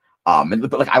now.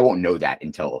 But like I won't know that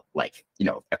until like, you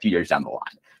know, a few years down the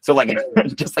line. So like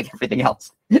just like everything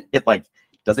else, it like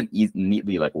doesn't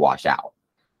neatly like wash out.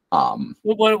 What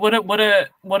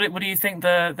do you think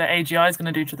the AGI is going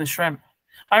to do to the shrimp?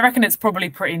 I reckon it's probably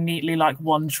pretty neatly like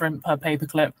one shrimp per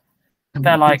paperclip.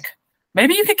 They're like,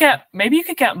 maybe you could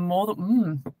get more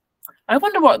than. I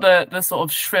wonder what the sort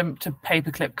of shrimp to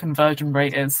paperclip conversion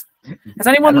rate is. Has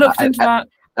anyone looked into that?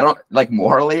 I don't like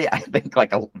morally. I think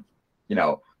like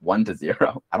 1 to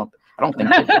 0. I don't think.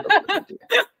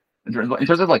 In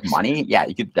terms of like money, yeah,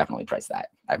 you could definitely price that.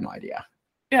 I have no idea.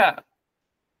 Yeah.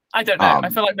 I don't know. I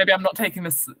feel like maybe I'm not taking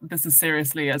this as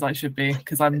seriously as I should be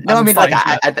because I'm. No, I mean, like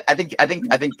I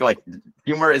think like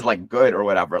humor is like good or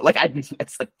whatever. Like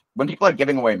it's like when people are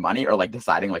giving away money or like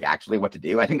deciding like actually what to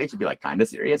do, I think they should be like kind of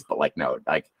serious. But like no,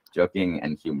 like joking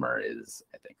and humor is,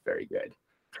 I think, very good.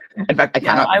 In fact,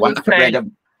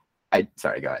 I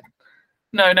sorry, go ahead.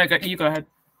 No, you go ahead.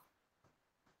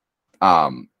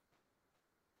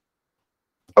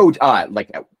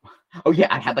 Oh yeah,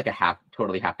 I had like a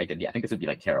totally half-baked idea. I think this would be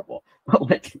like terrible. But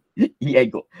like at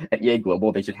EA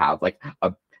Global, they should have like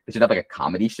a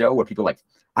comedy show where people like,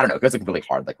 I don't know, it goes like really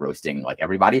hard, like roasting like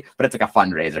everybody, but it's like a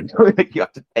fundraiser. You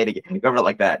have to pay to get over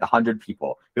like that 100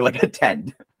 people who like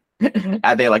attend,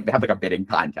 and they have like a bidding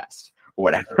contest or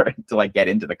whatever to like get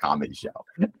into the comedy show,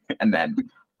 and then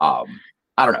I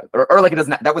don't know, or like it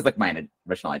doesn't. That was like my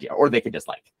original idea, or they could just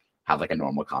like have like a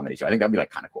normal comedy show. I think that'd be like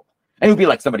kind of cool. And it would be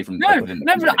like somebody from but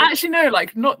actually no,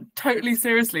 like not totally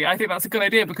seriously. I think that's a good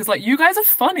idea because like you guys are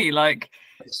funny. Like,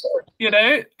 you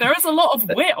know, there is a lot of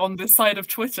wit on this side of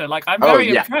Twitter. Like I'm very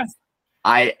impressed.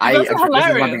 This is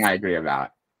one thing I agree about.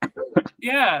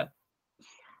 Yeah.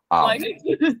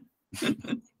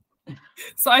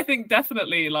 So I think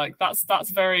definitely like that's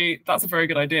a very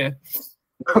good idea.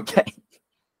 Okay.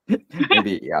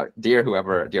 Maybe dear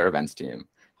events team,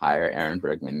 hire Aaron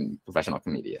Bergman, professional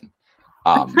comedian.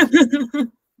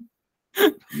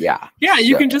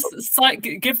 You can just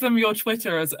give them your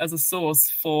Twitter as a source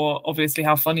for obviously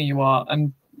how funny you are,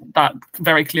 and that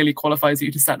very clearly qualifies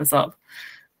you to set this up,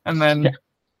 and then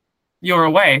you're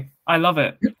away. I love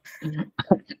it.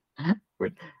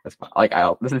 That's fine. Like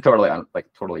this is totally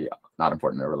totally not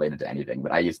important or related to anything,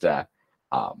 but I used to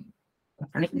I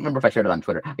don't even remember if I shared it on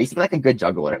Twitter. I used to be like a good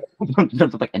juggler in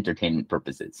terms of like entertainment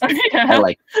purposes. Yeah.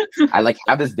 I like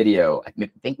have this video. I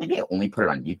think maybe I only put it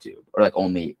on YouTube or like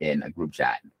only in a group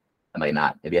chat. And like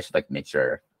not. Maybe I should like make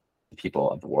sure the people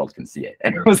of the world can see it.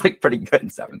 And it was like pretty good in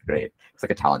 7th grade. It's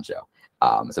like a talent show.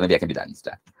 So maybe I can do that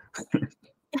instead.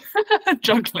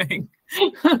 Juggling.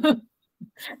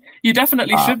 You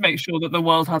definitely should make sure that the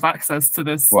world has access to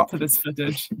this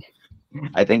footage.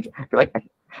 I think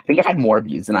it had more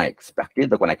views than I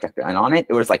expected. Like when I checked in on it,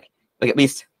 it was like at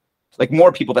least like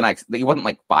more people than I. It wasn't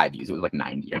like 5 views; it was like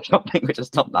 90 or something, which is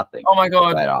still nothing. Oh my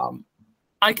god! But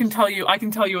I can tell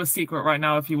you a secret right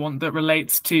now if you want that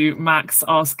relates to Max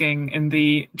asking in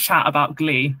the chat about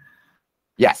Glee.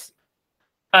 Yes.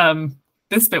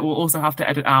 This bit will also have to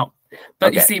edit out. But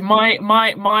okay. You see,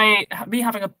 me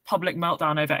having a public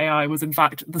meltdown over AI was in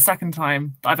fact the second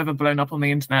time that I've ever blown up on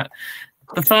the internet.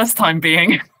 The first time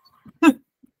being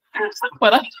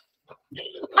well,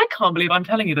 I can't believe I'm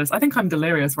telling you this. I think I'm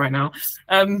delirious right now.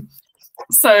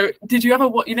 So did you ever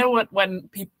when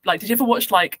people did you ever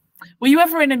watch were you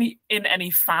ever in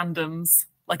any fandoms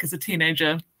like as a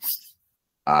teenager?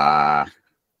 No.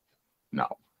 No.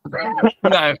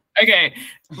 Okay.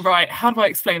 Right. How do I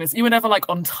explain this? You were never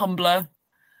on Tumblr?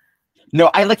 No,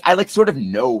 I sort of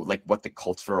know what the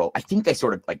cultural. I think I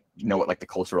sort of know what the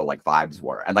cultural vibes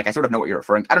were, and I sort of know what you're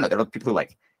referring. I don't know. There are people who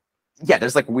yeah.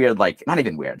 There's weird not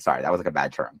even weird. Sorry, that was a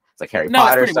bad term. It's Harry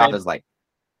Potter stuff. There's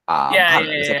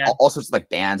all sorts of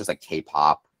bands. There's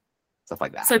K-pop stuff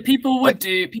like that. So people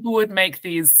would make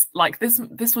these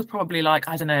this was probably I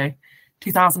don't know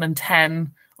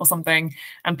 2010. Or something,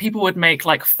 and people would make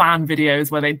fan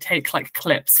videos where they'd take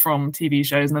clips from TV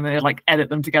shows and then they'd edit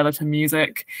them together to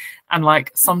music, and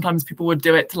sometimes people would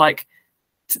do it to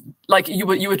you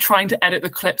were trying to edit the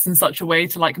clips in such a way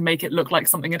to make it look like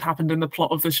something had happened in the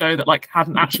plot of the show that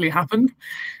hadn't actually happened.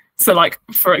 So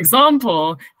for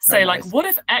example, say what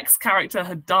if X character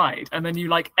had died, and then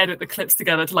you edit the clips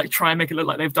together to try and make it look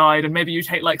like they've died, and maybe you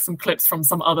take some clips from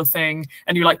some other thing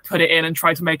and you put it in and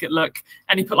try to make it look,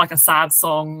 and you put a sad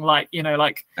song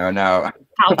oh no,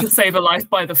 How to Save a Life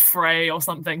by the Fray or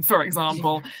something, for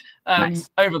example, nice.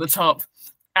 Over the top,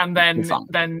 and then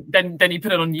you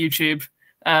put it on YouTube,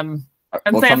 and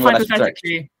say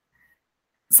hypothetically,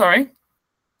 sorry.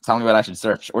 Tell me what I should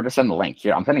search, or just send the link.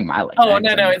 Here, I'm sending my link. Oh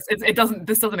no, it doesn't.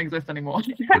 This doesn't exist anymore.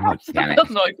 Oh, damn it. It does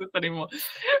not exist anymore.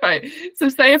 Right. So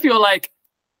say if you're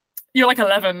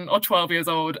 11 or 12 years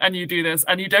old and you do this,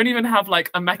 and you don't even have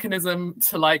a mechanism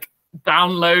to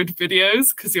download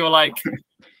videos because you're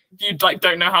you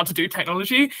don't know how to do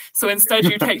technology. So instead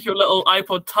you take your little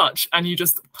iPod Touch and you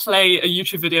just play a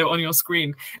YouTube video on your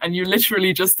screen, and you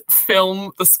literally just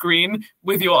film the screen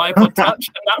with your iPod Touch,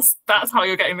 and that's how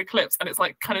you're getting the clips, and it's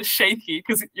kind of shaky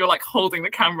because you're holding the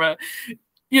camera.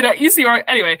 You see right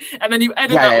anyway, and then you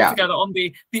edit that all together on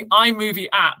the iMovie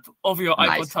app of your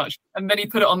iPod Touch, and then you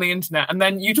put it on the internet, and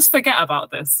then you just forget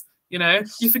about this.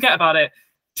 You forget about it.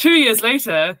 2 years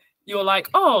later, you're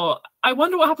oh, I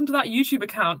wonder what happened to that YouTube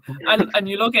account. And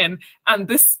you log in, and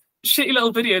this shitty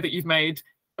little video that you've made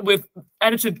with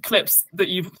edited clips that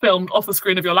you've filmed off the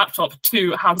screen of your laptop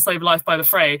to How to Save Life by the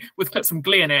Fray with clips from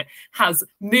Glee in it has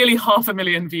nearly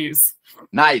 500,000 views.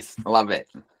 Nice. I love it.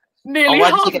 Nearly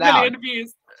 500,000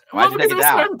 views. Well, because it was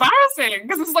so embarrassing,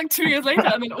 because it was 2 years later,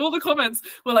 and then all the comments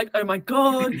were oh my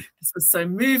god, this was so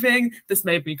moving, this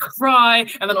made me cry,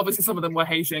 and then obviously some of them were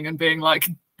hating and being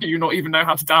do you not even know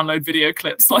how to download video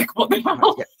clips? What the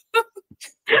hell?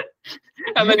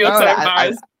 And then you're so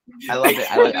embarrassed. I love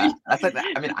it. I like that. That's that.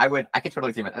 I mean, I could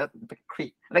totally see it. That's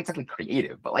not exactly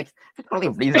creative, but it's a totally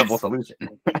reasonable solution.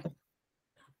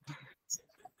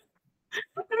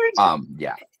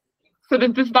 Yeah. So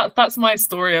that's my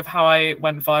story of how I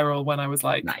went viral when I was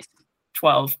nice.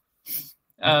 12.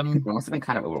 It must have been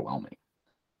kind of overwhelming.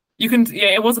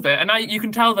 It was a bit, and you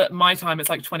can tell that my time it's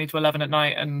 20 to 11 at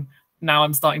night, and now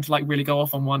I'm starting to really go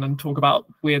off on one and talk about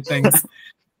weird things.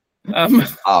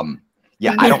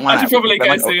 Yeah, I don't want to probably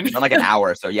go soon. In an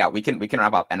hour, so yeah, we can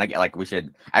wrap up, and we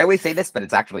should. I always say this, but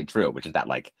it's actually true, which is that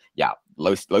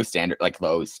low standard,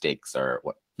 low stakes, or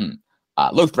what.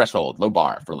 Low threshold, low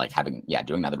bar for having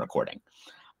doing another recording.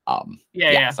 Some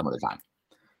other time.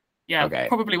 Yeah, okay.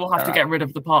 Probably we'll have to get rid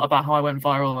of the part about how I went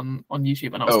viral on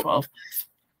YouTube when I was 12.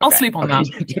 I'll sleep on that.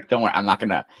 Don't worry, I'm not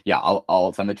gonna. Yeah,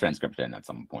 I'll send the transcription at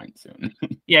some point soon.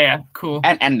 Yeah, cool.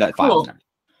 And the files. Cool.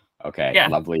 Okay, yeah,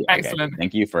 lovely. Excellent. Okay.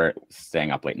 Thank you for staying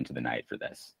up late into the night for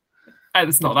this.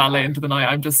 It's not that late into the night.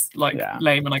 I'm just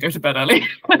lame and I go to bed early.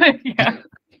 Yeah.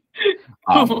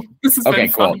 Cool. This has been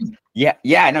fun. Cool.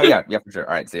 Yeah, no, yeah, for sure.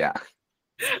 All right, so yeah.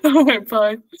 All right,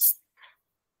 bye.